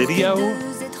music video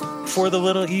for The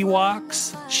Little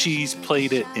Ewoks. She's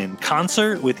played it in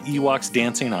concert with Ewoks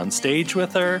dancing on stage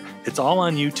with her. It's all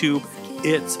on YouTube.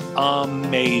 It's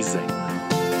amazing.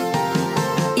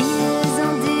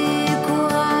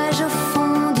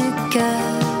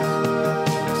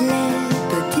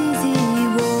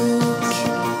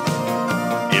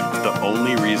 If the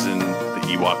only reason the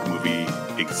Ewok movie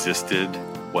existed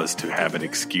was to have an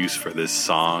excuse for this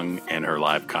song and her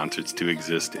live concerts to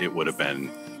exist, it would have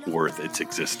been worth its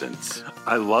existence.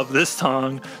 I love this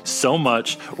song so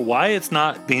much. Why it's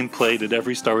not being played at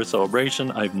every Star Wars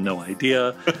celebration, I have no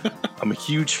idea. I'm a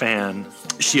huge fan.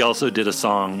 She also did a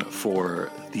song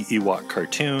for the Ewok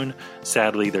cartoon.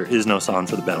 Sadly, there is no song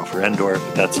for the Battle for Endor,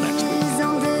 but that's next week.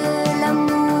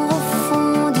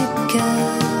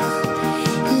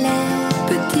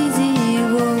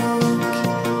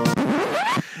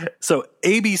 So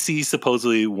ABC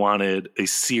supposedly wanted a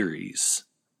series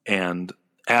and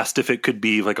asked if it could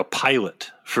be like a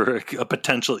pilot for a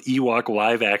potential Ewok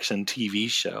live action TV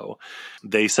show.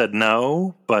 They said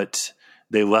no, but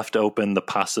they left open the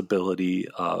possibility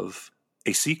of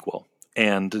a sequel.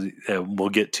 And we'll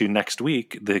get to next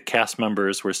week, the cast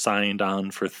members were signed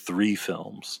on for 3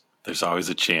 films. There's always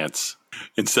a chance.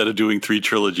 Instead of doing 3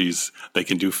 trilogies, they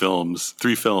can do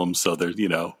 3 films. So there,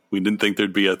 we didn't think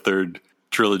there'd be a third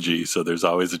trilogy, so there's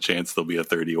always a chance there'll be a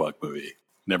third Ewok movie.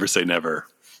 Never say never.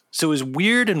 So it was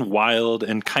weird and wild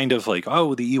and kind of like,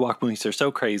 oh, the Ewok movies are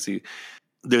so crazy.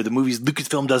 They're the movies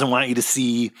Lucasfilm doesn't want you to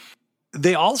see.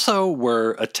 They also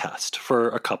were a test for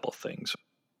a couple things.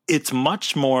 It's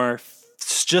much more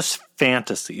just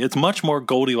fantasy. It's much more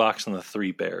Goldilocks and the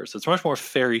Three Bears. It's much more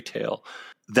fairy tale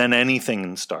than anything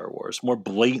in Star Wars, more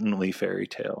blatantly fairy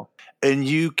tale. And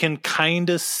you can kind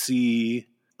of see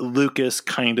Lucas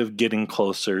kind of getting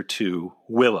closer to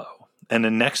Willow. And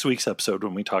in next week's episode,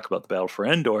 when we talk about the Battle for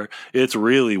Endor, it's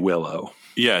really Willow.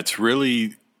 Yeah, it's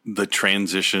really the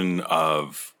transition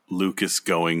of Lucas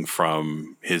going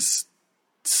from his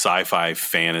sci-fi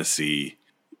fantasy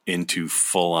into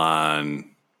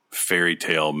full-on fairy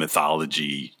tale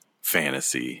mythology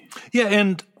fantasy. Yeah,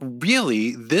 and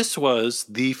really, this was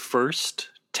the first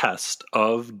test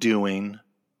of doing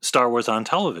Star Wars on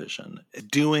television,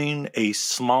 doing a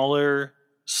smaller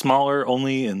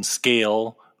only in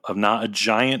scale of not a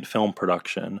giant film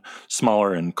production,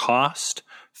 smaller in cost,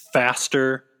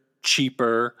 faster,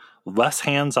 cheaper, less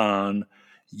hands-on,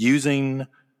 using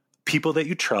people that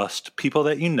you trust, people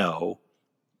that you know.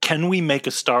 Can we make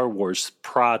a Star Wars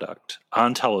product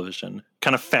on television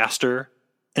kind of faster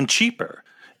and cheaper?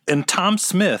 And Tom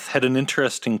Smith had an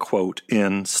interesting quote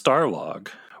in Starlog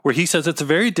where he says it's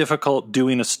very difficult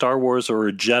doing a Star Wars or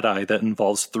a Jedi that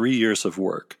involves 3 years of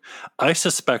work. I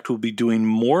suspect we'll be doing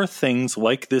more things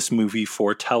like this movie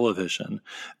for television.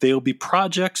 They will be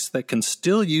projects that can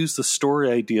still use the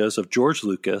story ideas of George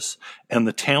Lucas and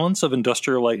the talents of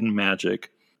Industrial Light and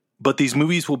Magic, but these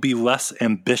movies will be less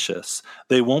ambitious.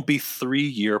 They won't be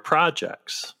 3-year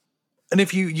projects. And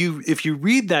if you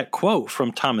read that quote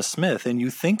from Thomas Smith and you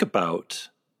think about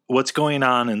what's going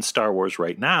on in Star Wars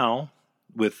right now,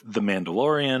 with The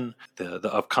Mandalorian,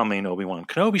 the upcoming Obi-Wan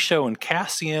Kenobi show, and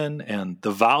Cassian, and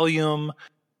the volume.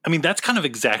 I mean, that's kind of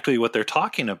exactly what they're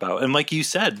talking about. And like you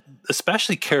said,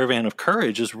 especially Caravan of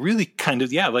Courage is really kind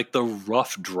of, like the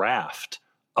rough draft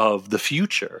of the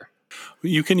future.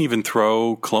 You can even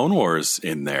throw Clone Wars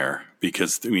in there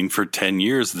because, I mean, for 10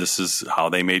 years, this is how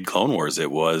they made Clone Wars.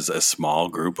 It was a small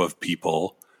group of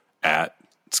people at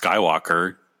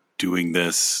Skywalker doing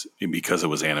this. Because it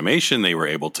was animation, they were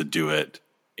able to do it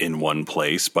in one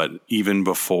place. But even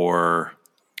before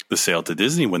the sale to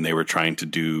Disney, when they were trying to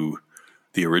do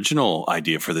the original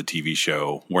idea for the TV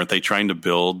show, weren't they trying to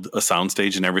build a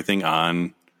soundstage and everything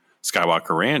on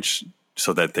Skywalker Ranch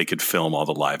so that they could film all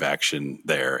the live action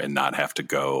there and not have to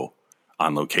go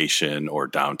on location or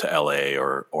down to LA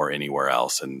or anywhere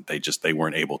else? And they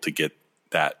weren't able to get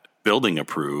that building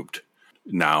approved.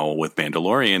 Now with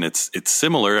Mandalorian, it's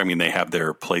similar. I mean, they have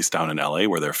their place down in LA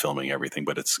where they're filming everything,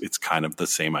 but it's kind of the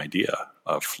same idea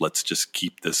of let's just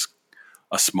keep this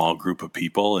a small group of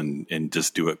people and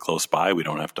just do it close by. We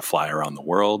don't have to fly around the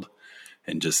world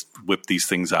and just whip these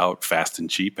things out fast and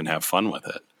cheap and have fun with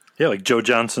it. Yeah, like Joe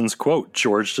Johnson's quote,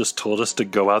 George just told us to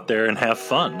go out there and have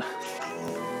fun.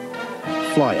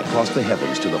 Fly across the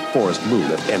heavens to the forest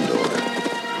moon of Endor,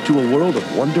 to a world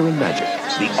of wonder and magic,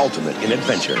 the ultimate in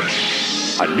adventure.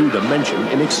 A new dimension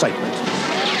in excitement.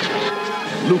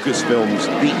 Lucasfilm's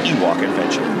The Ewok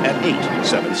Adventure at 8,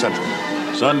 7 Central.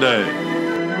 Sunday.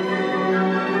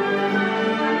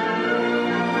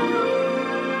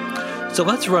 So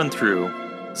let's run through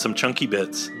some chunky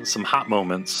bits, some hot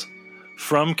moments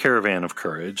from Caravan of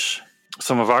Courage.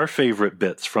 Some of our favorite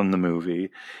bits from the movie.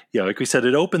 Yeah, like we said,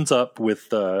 it opens up with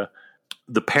the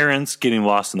parents getting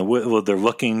lost in the woods. Well, they're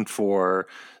looking for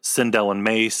Sindel and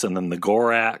Mace, and then the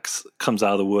Gorax comes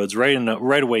out of the woods.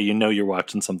 Right away, you know you're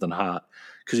watching something hot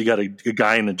because you got a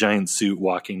guy in a giant suit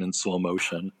walking in slow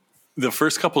motion. The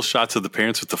first couple shots of the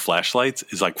parents with the flashlights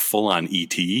is like full on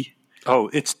E.T. Oh,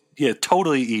 it's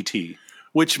totally E.T.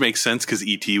 Which makes sense because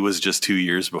E.T. was just 2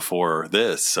 years before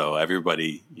this, so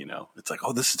everybody, it's like,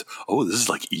 this is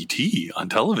like E.T. on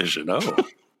television. Oh,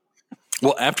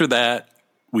 well, after that.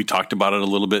 We talked about it a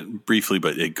little bit briefly,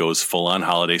 but it goes full on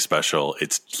holiday special.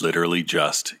 It's literally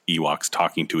just Ewoks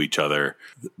talking to each other.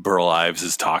 Burl Ives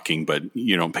is talking, but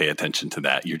you don't pay attention to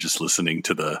that. You're just listening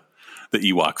to the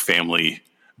Ewok family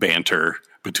banter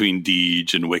between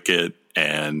Deej and Wicket.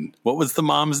 And what was the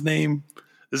mom's name?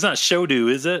 It's not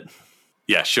Shodu, is it?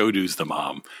 Yeah, Shodu's the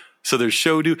mom. So there's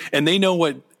Shodu, and they know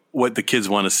what the kids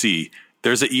want to see.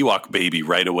 There's an Ewok baby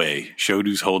right away.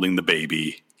 Shodu's holding the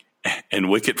baby. And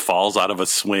Wicket falls out of a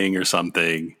swing or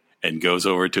something and goes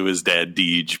over to his dad,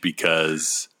 Deej,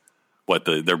 because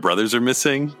their brothers are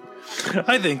missing?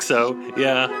 I think so,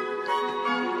 yeah.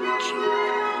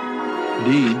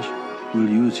 Deej will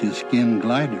use his skin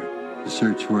glider to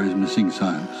search for his missing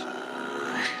sons.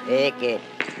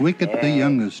 Wicket, the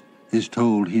youngest, is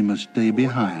told he must stay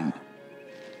behind.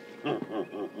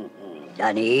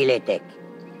 Daniiletek,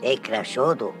 ekra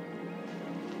Shodu.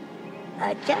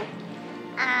 Acha?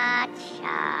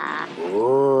 Acha.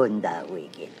 Gunda,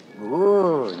 Wicket.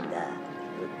 Gunda.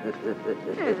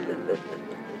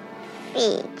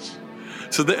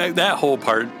 So that whole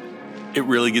part, it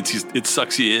really gets you, it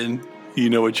sucks you in. You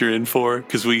know what you're in for.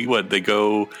 Because they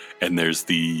go and there's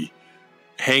the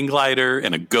hang glider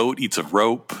and a goat eats a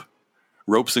rope.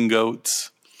 Ropes and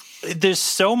goats. There's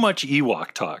so much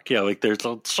Ewok talk. Yeah, like there's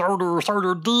a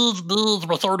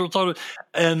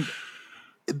and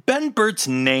Ben Burtt's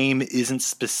name isn't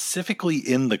specifically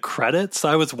in the credits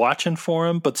I was watching for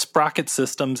him, but Sprocket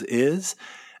Systems is.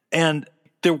 And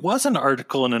there was an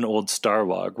article in an old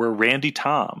Starlog where Randy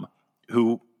Tom,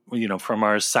 who, from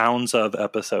our Sounds of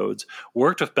episodes,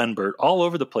 worked with Ben Burt all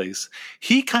over the place.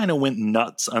 He kind of went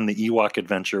nuts on the Ewok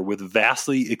Adventure with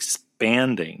vastly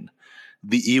expanding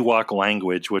the Ewok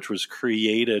language, which was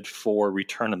created for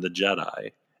Return of the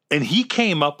Jedi. And he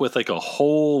came up with a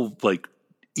whole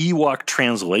Ewok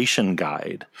translation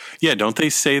guide. Yeah, don't they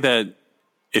say that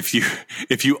if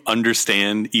you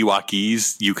understand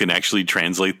Ewokese, you can actually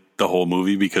translate the whole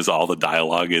movie because all the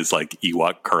dialogue is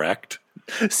Ewok correct?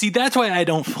 See, that's why I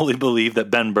don't fully believe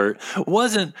that Ben Burtt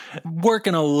wasn't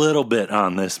working a little bit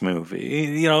on this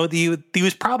movie. You know, he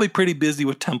was probably pretty busy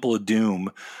with Temple of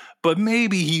Doom, but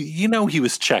maybe he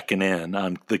was checking in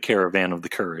on the Caravan of the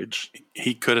Courage.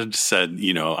 He could have said, I'm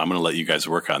going to let you guys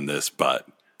work on this, but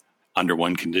under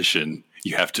one condition,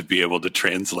 you have to be able to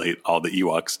translate all the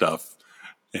Ewok stuff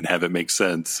and have it make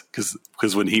sense.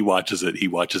 Because when he watches it, he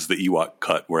watches the Ewok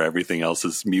cut where everything else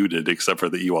is muted except for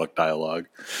the Ewok dialogue.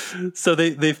 So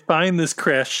they find this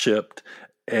crash ship,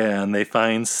 and they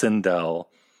find Sindel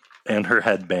and her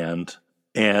headband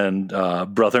and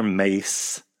brother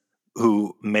Mace,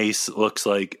 who Mace looks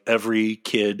like every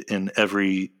kid in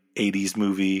every 80s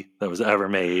movie that was ever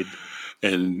made.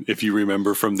 And if you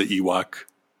remember from the Ewok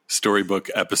storybook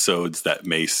episodes, that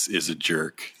Mace is a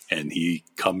jerk, and he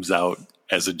comes out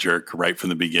as a jerk right from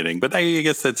the beginning. But I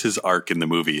guess that's his arc in the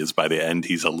movie, is by the end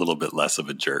he's a little bit less of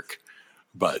a jerk.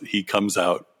 But he comes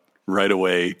out right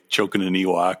away choking an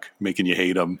Ewok, making you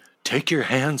hate him. Take your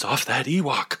hands off that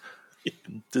Ewok.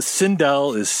 The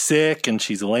Sindel is sick, and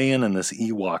she's laying in this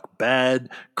Ewok bed,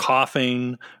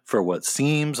 coughing for what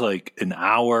seems like an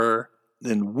hour.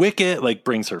 Then Wicket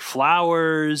brings her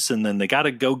flowers, and then they got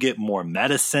to go get more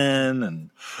medicine.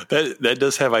 And that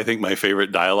does have, I think, my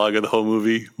favorite dialogue of the whole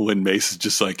movie, when Mace is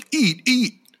just like,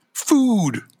 eat,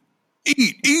 food,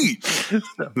 eat.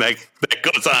 that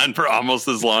goes on for almost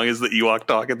as long as the Ewok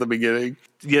talk at the beginning.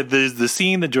 Yeah, there's the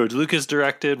scene that George Lucas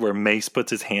directed where Mace puts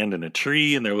his hand in a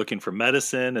tree and they're looking for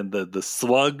medicine, and the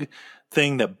slug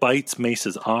thing that bites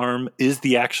Mace's arm is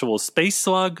the actual space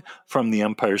slug from The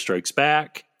Empire Strikes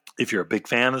Back. If you're a big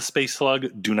fan of the Space Slug,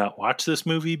 do not watch this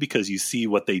movie because you see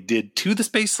what they did to the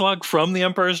Space Slug from The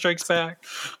Empire Strikes Back.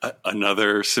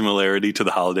 Another similarity to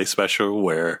the holiday special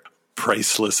where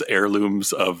priceless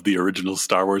heirlooms of the original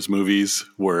Star Wars movies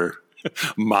were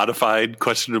modified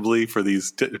questionably for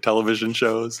these television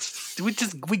shows.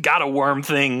 We got a worm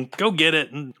thing. Go get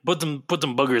it and put some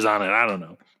boogers on it. I don't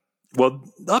know. Well,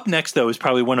 up next, though, is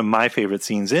probably one of my favorite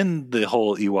scenes in the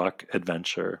whole Ewok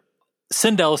adventure.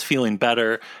 Sindel is feeling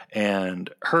better, and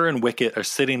her and Wicket are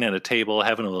sitting at a table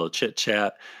having a little chit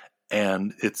chat,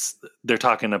 and they're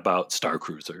talking about star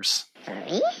cruisers.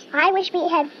 Furry? I wish we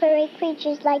had furry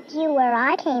creatures like you where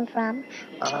I came from.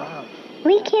 Oh.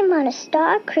 We came on a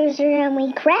star cruiser and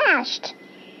we crashed.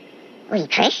 We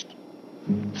crashed?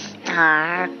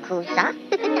 Star cruiser?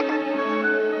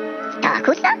 Star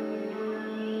cruiser?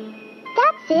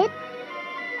 That's it.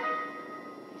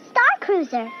 Star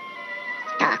cruiser.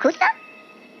 Star cruiser?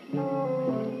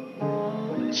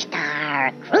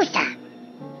 Star cruiser.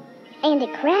 And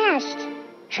it crashed.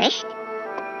 Crashed?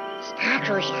 Star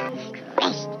cruiser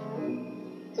crashed.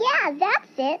 Yeah,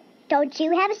 that's it. Don't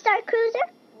you have a star cruiser?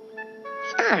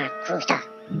 Star cruiser.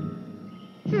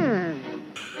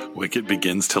 Wicket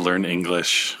begins to learn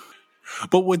English.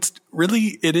 But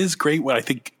it is great, what I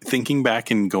think, thinking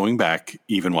back and going back,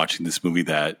 even watching this movie,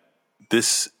 that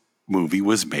this movie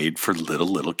was made for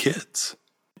little kids.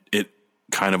 It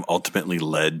kind of ultimately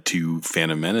led to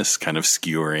Phantom Menace kind of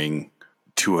skewering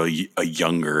to a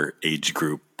younger age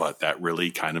group, but that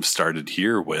really kind of started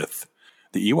here with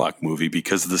the Ewok movie,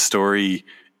 because the story,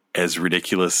 as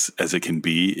ridiculous as it can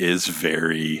be, is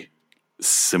very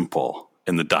simple.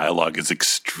 And the dialogue is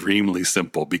extremely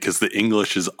simple because the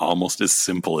English is almost as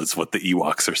simple as what the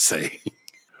Ewoks are saying,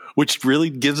 which really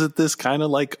gives it this kind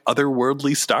of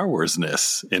otherworldly Star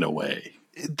Wars-ness in a way.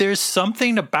 There's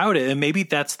something about it, and maybe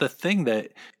that's the thing,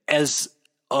 that as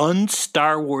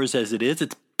un-Star Wars as it is,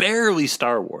 it's barely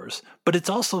Star Wars, but it's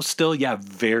also still,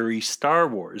 very Star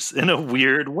Wars in a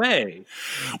weird way.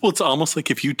 Well, it's almost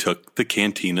like if you took the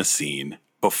cantina scene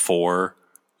before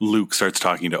Luke starts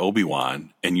talking to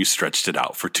Obi-Wan and you stretched it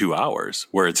out for 2 hours,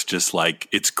 where it's just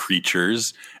it's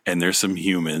creatures and there's some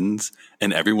humans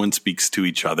and everyone speaks to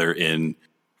each other in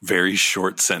very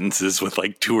short sentences with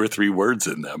 2 or 3 words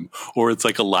in them. Or it's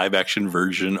a live action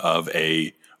version of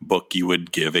a book you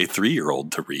would give a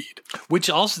 3-year-old to read.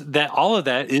 Which also, all of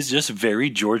that is just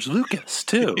very George Lucas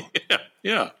too.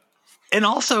 Yeah. And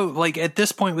also, at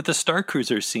this point with the Star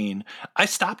Cruiser scene, I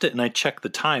stopped it and I checked the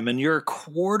time, and you're a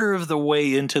quarter of the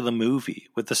way into the movie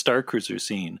with the Star Cruiser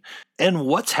scene. And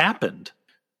what's happened?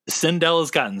 Sindel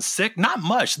has gotten sick? Not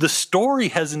much. The story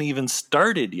hasn't even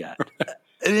started yet.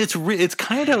 And it's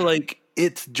kind of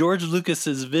it's George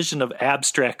Lucas's vision of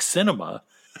abstract cinema,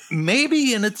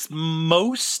 maybe in its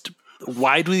most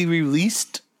widely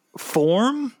released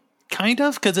form. Kind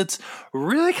of, because it's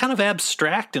really kind of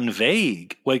abstract and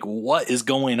vague, what is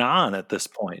going on at this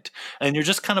point. And you're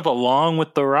just kind of along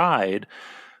with the ride.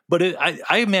 But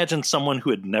I imagine someone who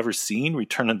had never seen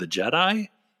Return of the Jedi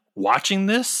watching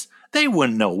this they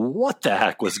wouldn't know what the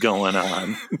heck was going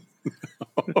on.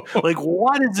 Like,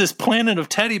 what is this planet of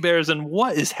teddy bears and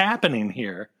what is happening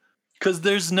here? Because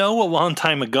there's no a long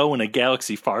time ago in a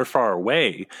galaxy far, far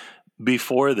away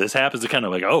before this happens. It's kind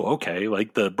of like, oh, okay,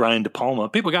 like the Brian De Palma.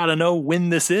 People got to know when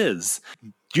this is.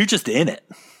 You're just in it.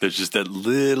 There's just that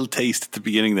little taste at the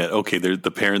beginning that, okay,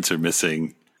 the parents are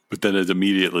missing. But then it's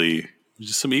immediately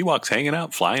just some Ewoks hanging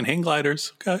out, flying hang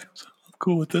gliders. Okay, so I'm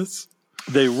cool with this.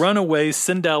 They run away.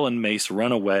 Sindel and Mace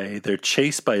run away. They're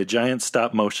chased by a giant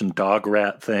stop motion dog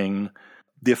rat thing.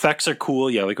 The effects are cool.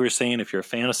 Yeah, like we were saying, if you're a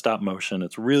fan of stop motion,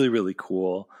 it's really, really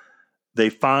cool. They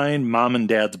find Mom and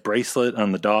Dad's bracelet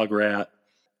on the dog rat.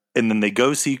 And then they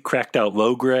go see cracked out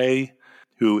Logray,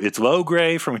 who it's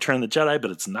Logray from Return of the Jedi,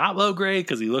 but it's not Logray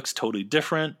because he looks totally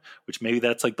different, which maybe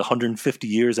that's like the 150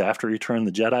 years after Return of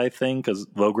the Jedi thing because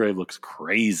Logray looks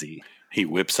crazy. He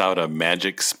whips out a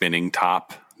magic spinning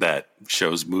top that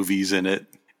shows movies in it,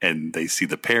 and they see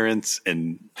the parents,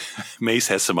 and Mace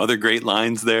has some other great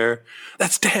lines there.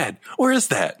 That's Dad. Where is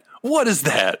that? What is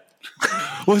that?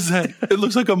 What's that? It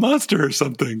looks like a monster or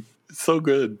something. It's so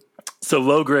good. So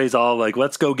Logray's all like,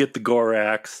 let's go get the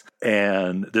Gorax.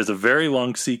 And there's a very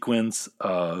long sequence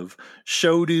of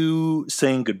Shodu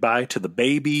saying goodbye to the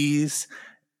babies.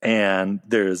 And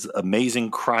there's amazing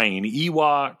crying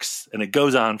Ewoks. And it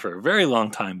goes on for a very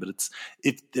long time. But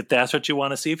if that's what you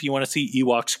want to see, if you want to see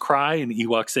Ewoks cry and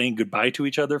Ewoks saying goodbye to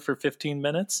each other for 15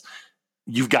 minutes,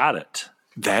 you've got it.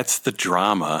 That's the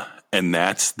drama. And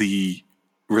that's the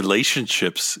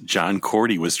relationships John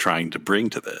Cordy was trying to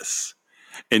bring to this.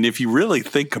 And if you really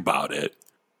think about it,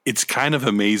 it's kind of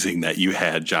amazing that you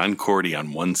had John Cordy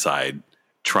on one side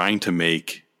trying to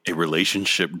make a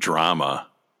relationship drama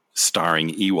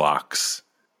starring Ewoks,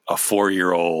 a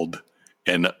 4-year-old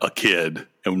and a kid,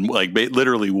 and like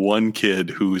literally one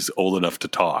kid who's old enough to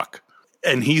talk.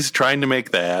 And he's trying to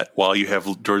make that while you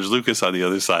have George Lucas on the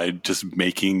other side just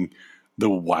making the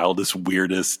wildest,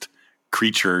 weirdest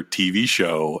creature TV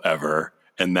show ever.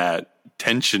 And that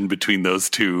tension between those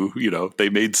two, they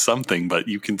made something, but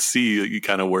you can see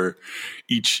kind of where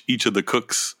each of the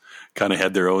cooks kind of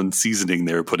had their own seasoning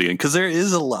they were putting in. Because there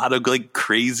is a lot of like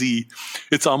crazy,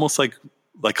 it's almost like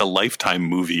a Lifetime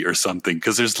movie or something,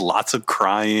 because there's lots of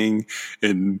crying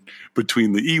in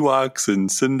between the Ewoks and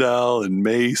Sindel and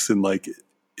Mace, and like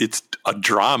it's a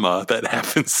drama that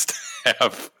happens to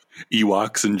have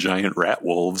Ewoks and giant rat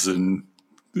wolves, and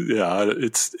yeah,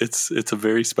 it's a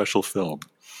very special film.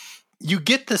 You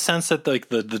get the sense that like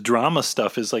the drama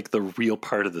stuff is like the real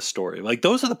part of the story. Like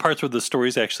those are the parts where the story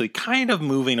is actually kind of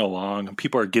moving along and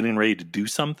people are getting ready to do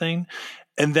something.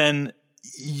 And then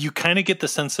you kind of get the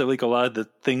sense that like a lot of the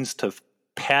things to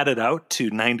pad it out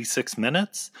to 96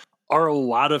 minutes are a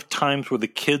lot of times where the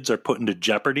kids are put into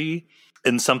jeopardy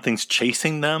and something's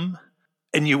chasing them.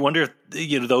 And you wonder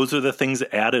if, those are the things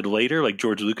added later, like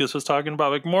George Lucas was talking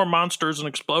about, like more monsters and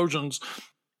explosions.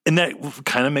 And that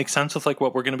kind of makes sense with like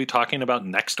what we're going to be talking about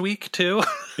next week too.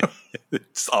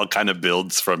 It's all kind of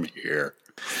builds from here.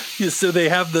 Yeah, so they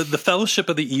have the Fellowship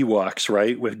of the Ewoks,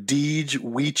 right? With Deej,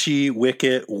 Weechi,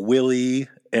 Wicket, Willie,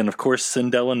 and of course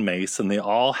Sindel and Mace, and they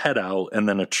all head out. And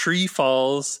then a tree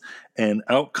falls, and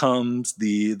out comes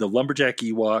the lumberjack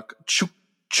Ewok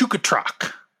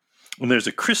Chukatrak. And there's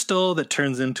a crystal that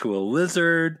turns into a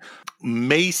lizard.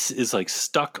 Mace is like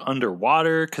stuck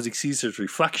underwater because he sees his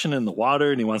reflection in the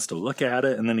water and he wants to look at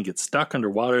it, and then he gets stuck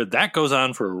underwater. That goes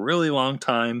on for a really long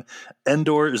time.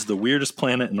 Endor is the weirdest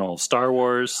planet in all of Star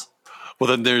Wars. Well,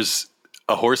 then there's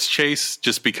a horse chase,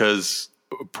 just because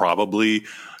probably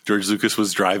George Lucas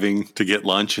was driving to get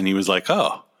lunch and he was like,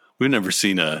 oh, we've never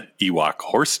seen a Ewok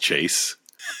horse chase.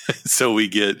 So we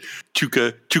get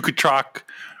Chukatrak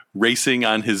racing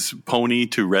on his pony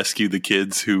to rescue the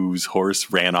kids whose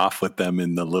horse ran off with them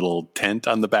in the little tent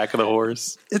on the back of the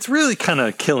horse. It's really kind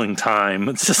of killing time.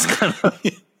 It's just kind of...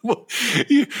 Well,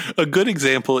 a good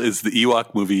example is the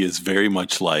Ewok movie is very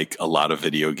much like a lot of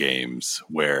video games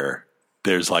where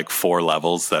there's like 4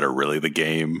 levels that are really the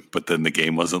game, but then the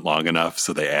game wasn't long enough,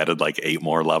 so they added like 8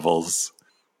 more levels.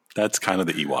 That's kind of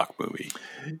the Ewok movie.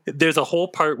 There's a whole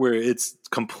part where it's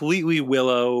completely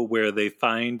Willow, where they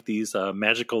find these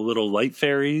magical little light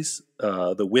fairies,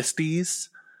 the Wisties.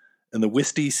 And the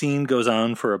Wisty scene goes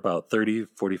on for about 30,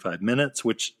 45 minutes,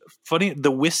 which, funny, the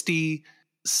Wisty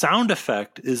sound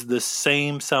effect is the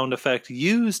same sound effect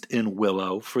used in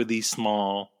Willow for these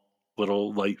small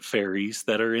little light fairies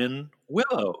that are in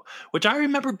Willow, which I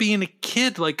remember being a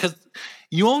kid, like, because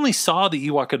you only saw the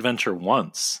Ewok Adventure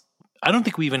once. I don't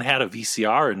think we even had a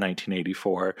VCR in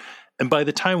 1984. And by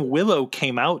the time Willow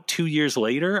came out 2 years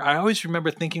later, I always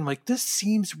remember thinking, like, this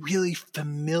seems really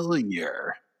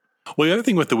familiar. Well, the other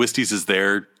thing with the Wisties is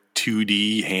they're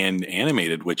 2D hand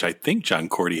animated, which I think John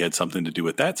Cordy had something to do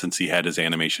with that since he had his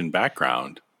animation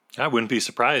background. I wouldn't be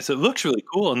surprised. It looks really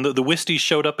cool. And the Wisties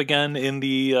showed up again in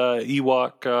the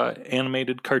Ewok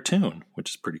animated cartoon,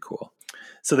 which is pretty cool.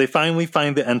 So they finally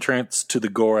find the entrance to the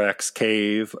Gorax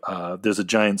cave. There's a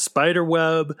giant spider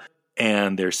web,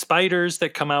 and there's spiders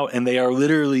that come out, and they are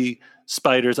literally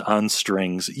spiders on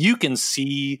strings. You can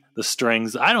see the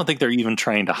strings. I don't think they're even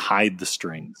trying to hide the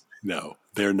strings. No,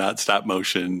 they're not stop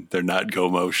motion. They're not go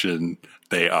motion.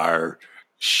 They are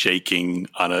shaking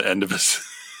on an end of a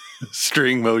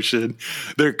string motion.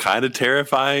 They're kind of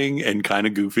terrifying and kind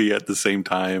of goofy at the same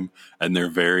time. And they're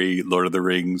very Lord of the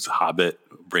Rings, Hobbit,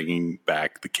 bringing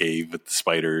back the cave with the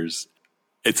spiders.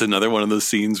 It's another one of those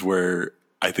scenes where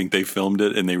I think they filmed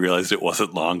it and they realized it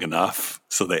wasn't long enough,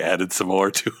 so they added some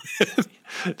more to it.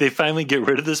 They finally get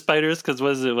rid of the spiders because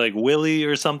was it like Willie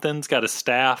or something's got a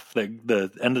staff that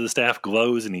the end of the staff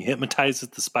glows and he hypnotizes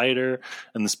the spider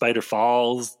and the spider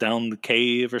falls down the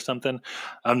cave or something.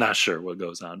 I'm not sure what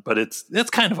goes on, but it's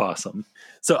kind of awesome.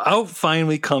 So out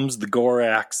finally comes the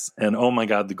Gorax, and oh my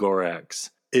god, the Gorax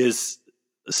is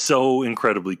so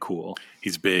incredibly cool.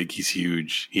 He's big, he's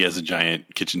huge, he has a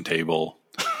giant kitchen table.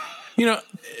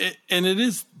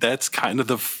 That's kind of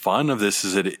the fun of this,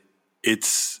 is that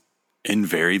it's in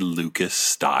very Lucas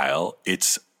style.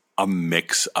 It's a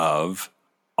mix of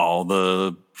all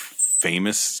the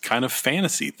famous kind of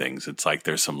fantasy things. It's like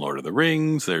there's some Lord of the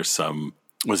Rings, there's some,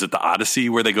 was it the Odyssey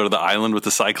where they go to the island with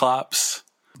the Cyclops?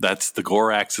 That's the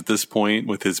Gorax at this point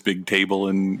with his big table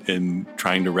and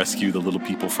trying to rescue the little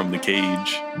people from the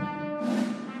cage.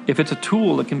 If it's a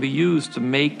tool that can be used to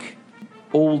make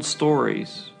old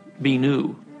stories be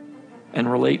new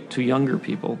and relate to younger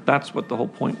people, that's what the whole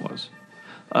point was.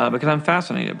 Because I'm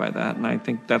fascinated by that, and I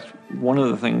think that's one of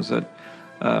the things that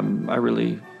I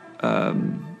really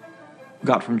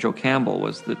got from Joe Campbell,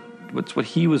 was that what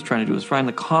he was trying to do was find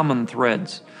the common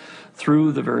threads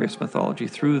through the various mythology,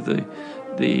 through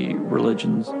the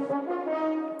religions.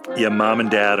 Yeah, mom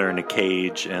and dad are in a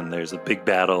cage, and there's a big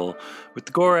battle with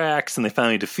the Gorax, and they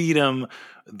finally defeat him.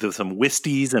 There's some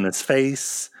Wisties in his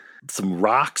face. Some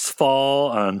rocks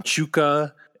fall on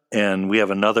Chuka, and we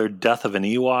have another death of an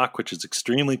Ewok, which is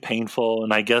extremely painful.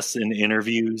 And I guess in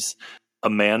interviews,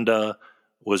 Amanda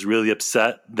was really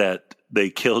upset that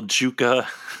they killed Chuka.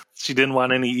 She didn't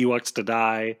want any Ewoks to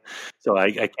die. So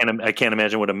I can't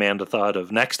imagine what Amanda thought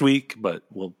of next week, but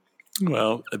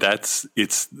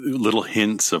it's little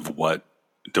hints of what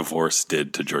divorce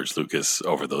did to George Lucas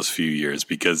over those few years.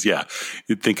 Because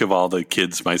you think of all the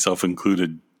kids, myself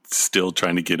included, still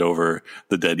trying to get over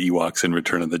the dead Ewoks in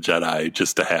Return of the Jedi,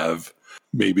 just to have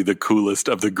maybe the coolest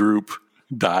of the group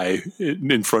die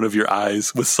in front of your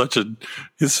eyes with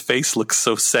his face looks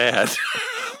so sad.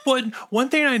 One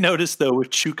thing I noticed though with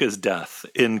Chuka's death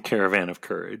in Caravan of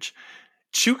Courage,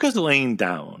 Chuka's laying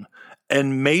down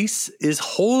and Mace is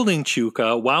holding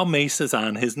Chuka while Mace is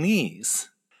on his knees.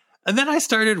 And then I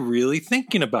started really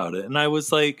thinking about it, and I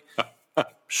was like,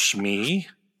 Shmi,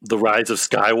 The Rise of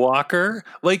Skywalker.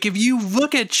 Like, if you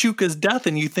look at Chuka's death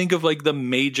and you think of like the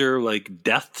major like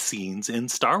death scenes in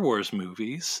Star Wars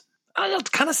movies, it's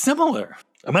kind of similar.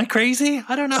 Am I crazy?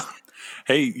 I don't know.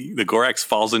 Hey, the Gorax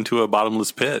falls into a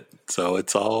bottomless pit, so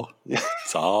it's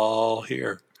all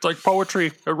here. It's like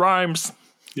poetry. It rhymes.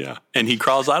 Yeah, and he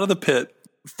crawls out of the pit.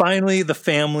 Finally, the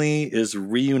family is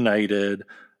reunited.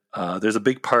 There's a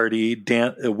big party.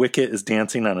 Wicket is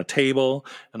dancing on a table,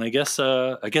 and I guess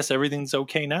everything's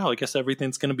okay now. I guess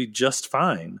everything's going to be just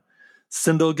fine.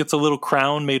 Sindel gets a little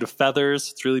crown made of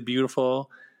feathers. It's really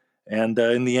beautiful, and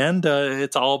in the end,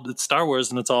 it's Star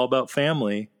Wars, and it's all about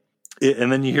family.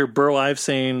 And then you hear Burl Ives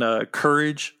saying,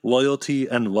 "Courage, loyalty,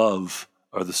 and love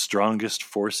are the strongest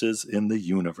forces in the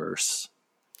universe."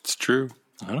 It's true.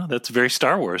 I don't know. That's very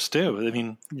Star Wars too. I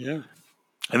mean, yeah.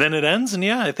 And then it ends, and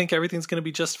I think everything's going to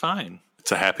be just fine.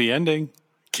 It's a happy ending.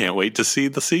 Can't wait to see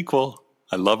the sequel.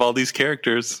 I love all these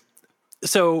characters.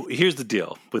 So here's the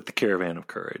deal with the Caravan of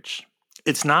Courage.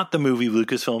 It's not the movie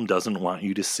Lucasfilm doesn't want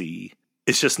you to see.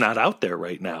 It's just not out there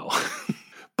right now.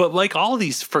 But like all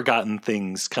these forgotten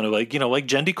things, kind of like, like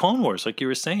Genndy Clone Wars, like you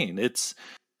were saying, it's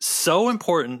so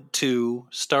important to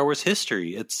Star Wars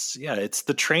history. It's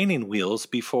the training wheels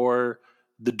before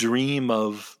the dream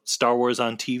of Star Wars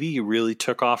on TV really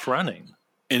took off running.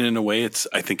 And in a way,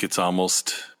 I think it's a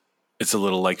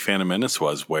little like Phantom Menace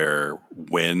was, where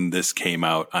when this came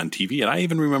out on TV, and I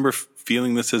even remember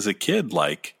feeling this as a kid,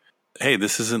 like, hey,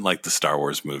 this isn't like the Star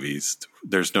Wars movies.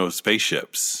 There's no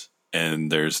spaceships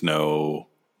and there's no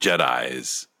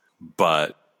Jedis,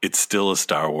 but it's still a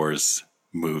Star Wars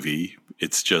movie.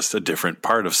 It's just a different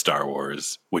part of Star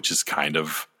Wars, which is kind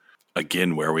of,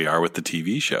 again, where we are with the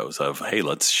TV shows of, hey,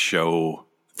 let's show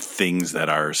things that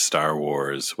are Star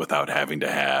Wars without having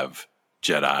to have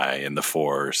Jedi and the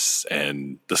Force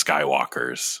and the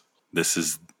Skywalkers. This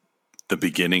is the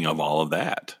beginning of all of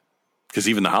that. Because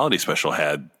even the holiday special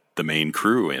had the main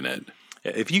crew in it.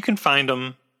 If you can find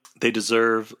them, they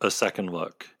deserve a second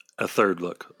look, a third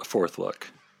look, a fourth look,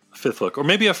 a fifth look, or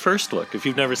maybe a first look if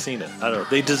you've never seen it. I don't know.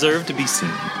 They deserve to be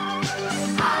seen.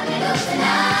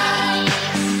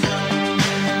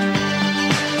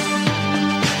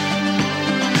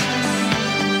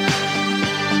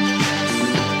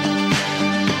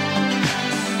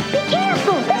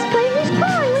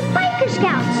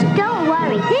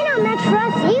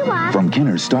 From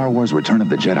Kenner's Star Wars Return of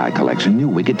the Jedi collection, new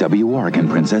Wicket W. Warwick and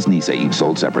Princess Nisa, each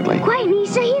sold separately. Quiet,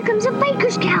 Nisa, here comes a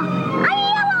biker scout.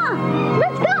 Ayala!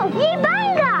 Let's go!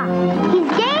 Yee-banga! He's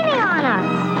gaining on us.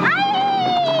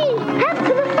 Aye! Head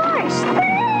to the forest.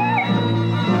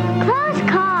 Close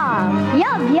call.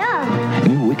 Yub, yub.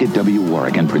 New Wicket W.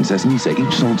 Warwick and Princess Nisa,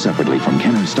 each sold separately from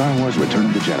Kenner's Star Wars Return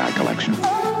of the Jedi collection.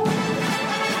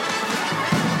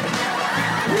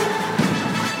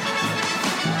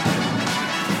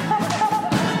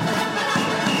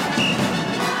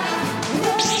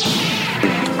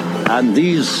 And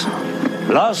these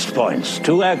blast points,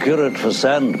 too accurate for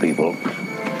sand people.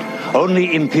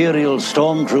 Only Imperial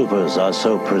stormtroopers are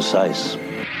so precise.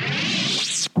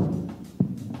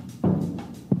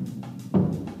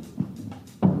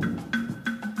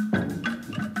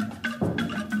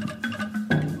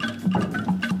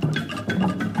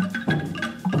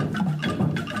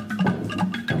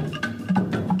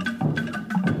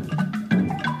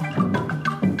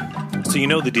 So you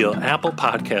know the deal. Apple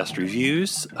Podcast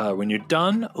reviews. When you're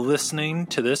done listening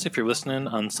to this, if you're listening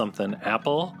on something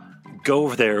Apple, go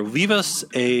over there. Leave us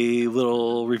a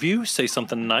little review. Say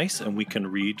something nice, and we can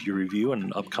read your review in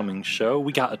an upcoming show.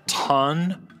 We got a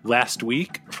ton last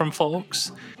week from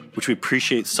folks, which we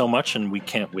appreciate so much, and we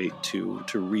can't wait to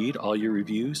read all your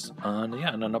reviews on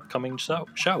an upcoming show.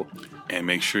 And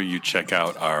make sure you check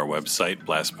out our website,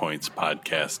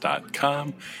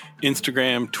 blastpointspodcast.com,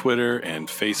 Instagram, Twitter, and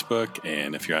Facebook.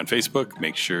 And if you're on Facebook,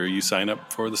 make sure you sign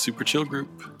up for the Super Chill group.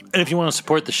 And if you want to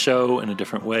support the show in a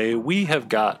different way, we have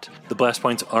got the Blast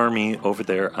Points Army over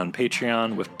there on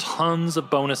Patreon with tons of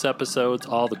bonus episodes,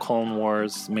 all the Clone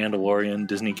Wars, Mandalorian,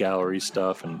 Disney Gallery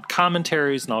stuff, and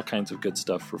commentaries and all kinds of good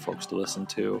stuff for folks to listen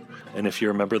to. And if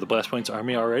you're a member of the Blast Points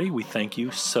Army already, we thank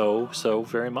you so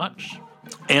very much.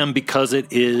 And because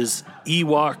it is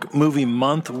Ewok Movie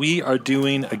Month, we are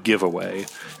doing a giveaway.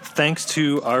 Thanks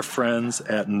to our friends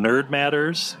at Nerd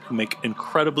Matters, who make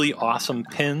incredibly awesome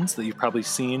pins that you've probably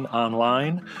seen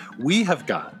online. We have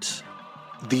got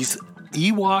these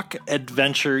Ewok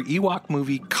Adventure, Ewok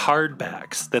Movie card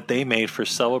backs that they made for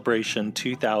Celebration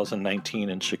 2019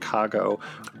 in Chicago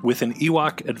with an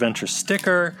Ewok Adventure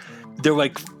sticker. They're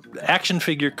like action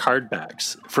figure card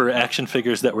backs for action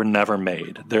figures that were never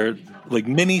made. They're like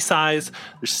mini size.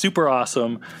 They're super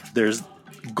awesome. There's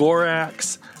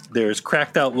Gorax. There's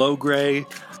Cracked Out Low Gray.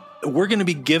 We're going to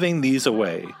be giving these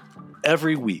away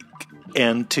every week.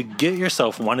 And to get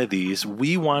yourself one of these,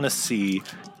 we want to see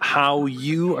how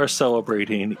you are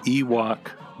celebrating Ewok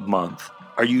Month.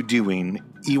 Are you doing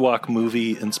Ewok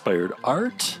movie-inspired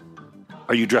art?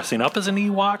 Are you dressing up as an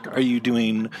Ewok? Are you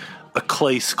doing a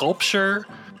clay sculpture?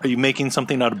 Are you making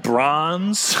something out of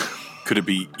bronze? Could it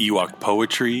be Ewok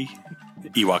poetry,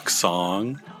 Ewok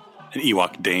song, an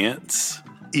Ewok dance?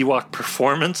 Ewok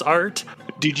performance art?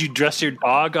 Did you dress your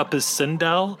dog up as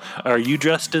Sindel? Are you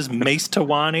dressed as Mace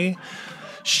Tawani?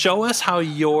 Show us how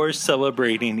you're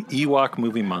celebrating Ewok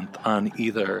Movie Month on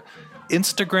either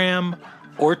Instagram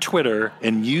or Twitter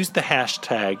and use the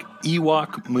hashtag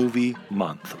Ewok Movie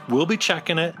Month. We'll be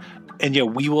checking it, and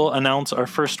we will announce our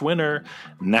first winner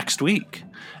next week.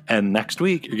 And next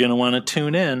week, you're going to want to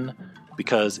tune in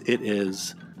because it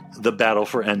is the Battle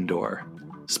for Endor.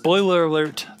 Spoiler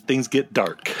alert, things get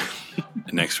dark.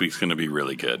 Next week's going to be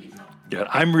really good. Yeah,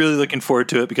 I'm really looking forward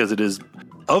to it because it is,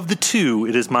 of the two,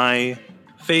 it is my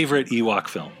favorite Ewok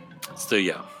film. So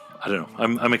I don't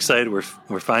know. I'm excited. We're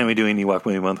finally doing Ewok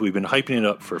Movie Month. We've been hyping it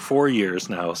up for 4 years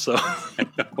now. So I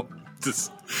know.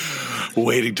 Just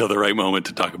waiting till the right moment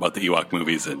to talk about the Ewok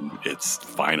movies, and it's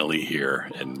finally here,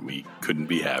 and we couldn't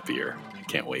be happier.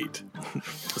 Can't wait.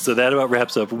 So that about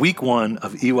wraps up week 1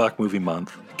 of Ewok Movie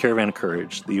Month, Caravan of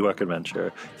Courage, the Ewok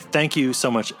Adventure. Thank you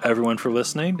so much, everyone, for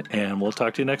listening, and we'll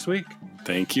talk to you next week.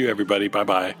 Thank you, everybody.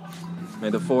 Bye-bye. May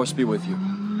the Force be with you.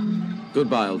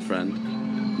 Goodbye, old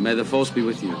friend. May the Force be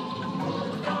with you. Go,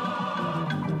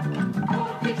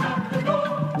 go, go,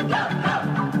 go, go.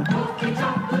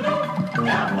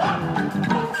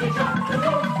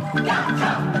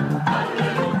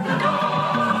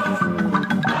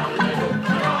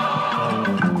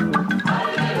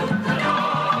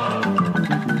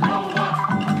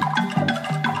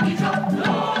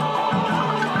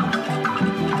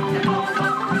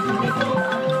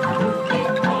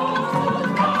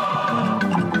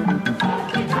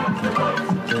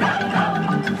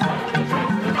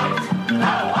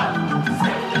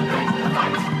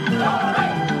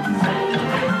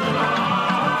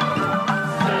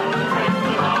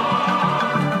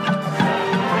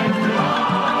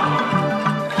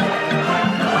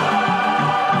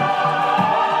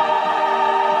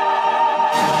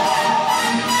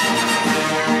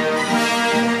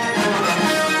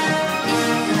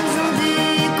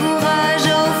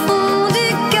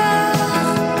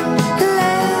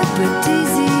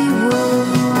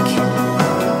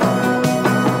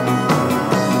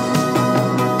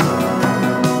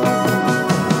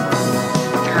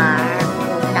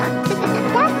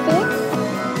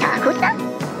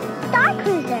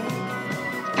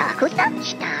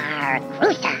 Star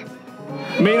Cruiser.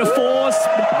 May the force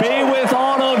be with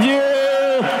all of you.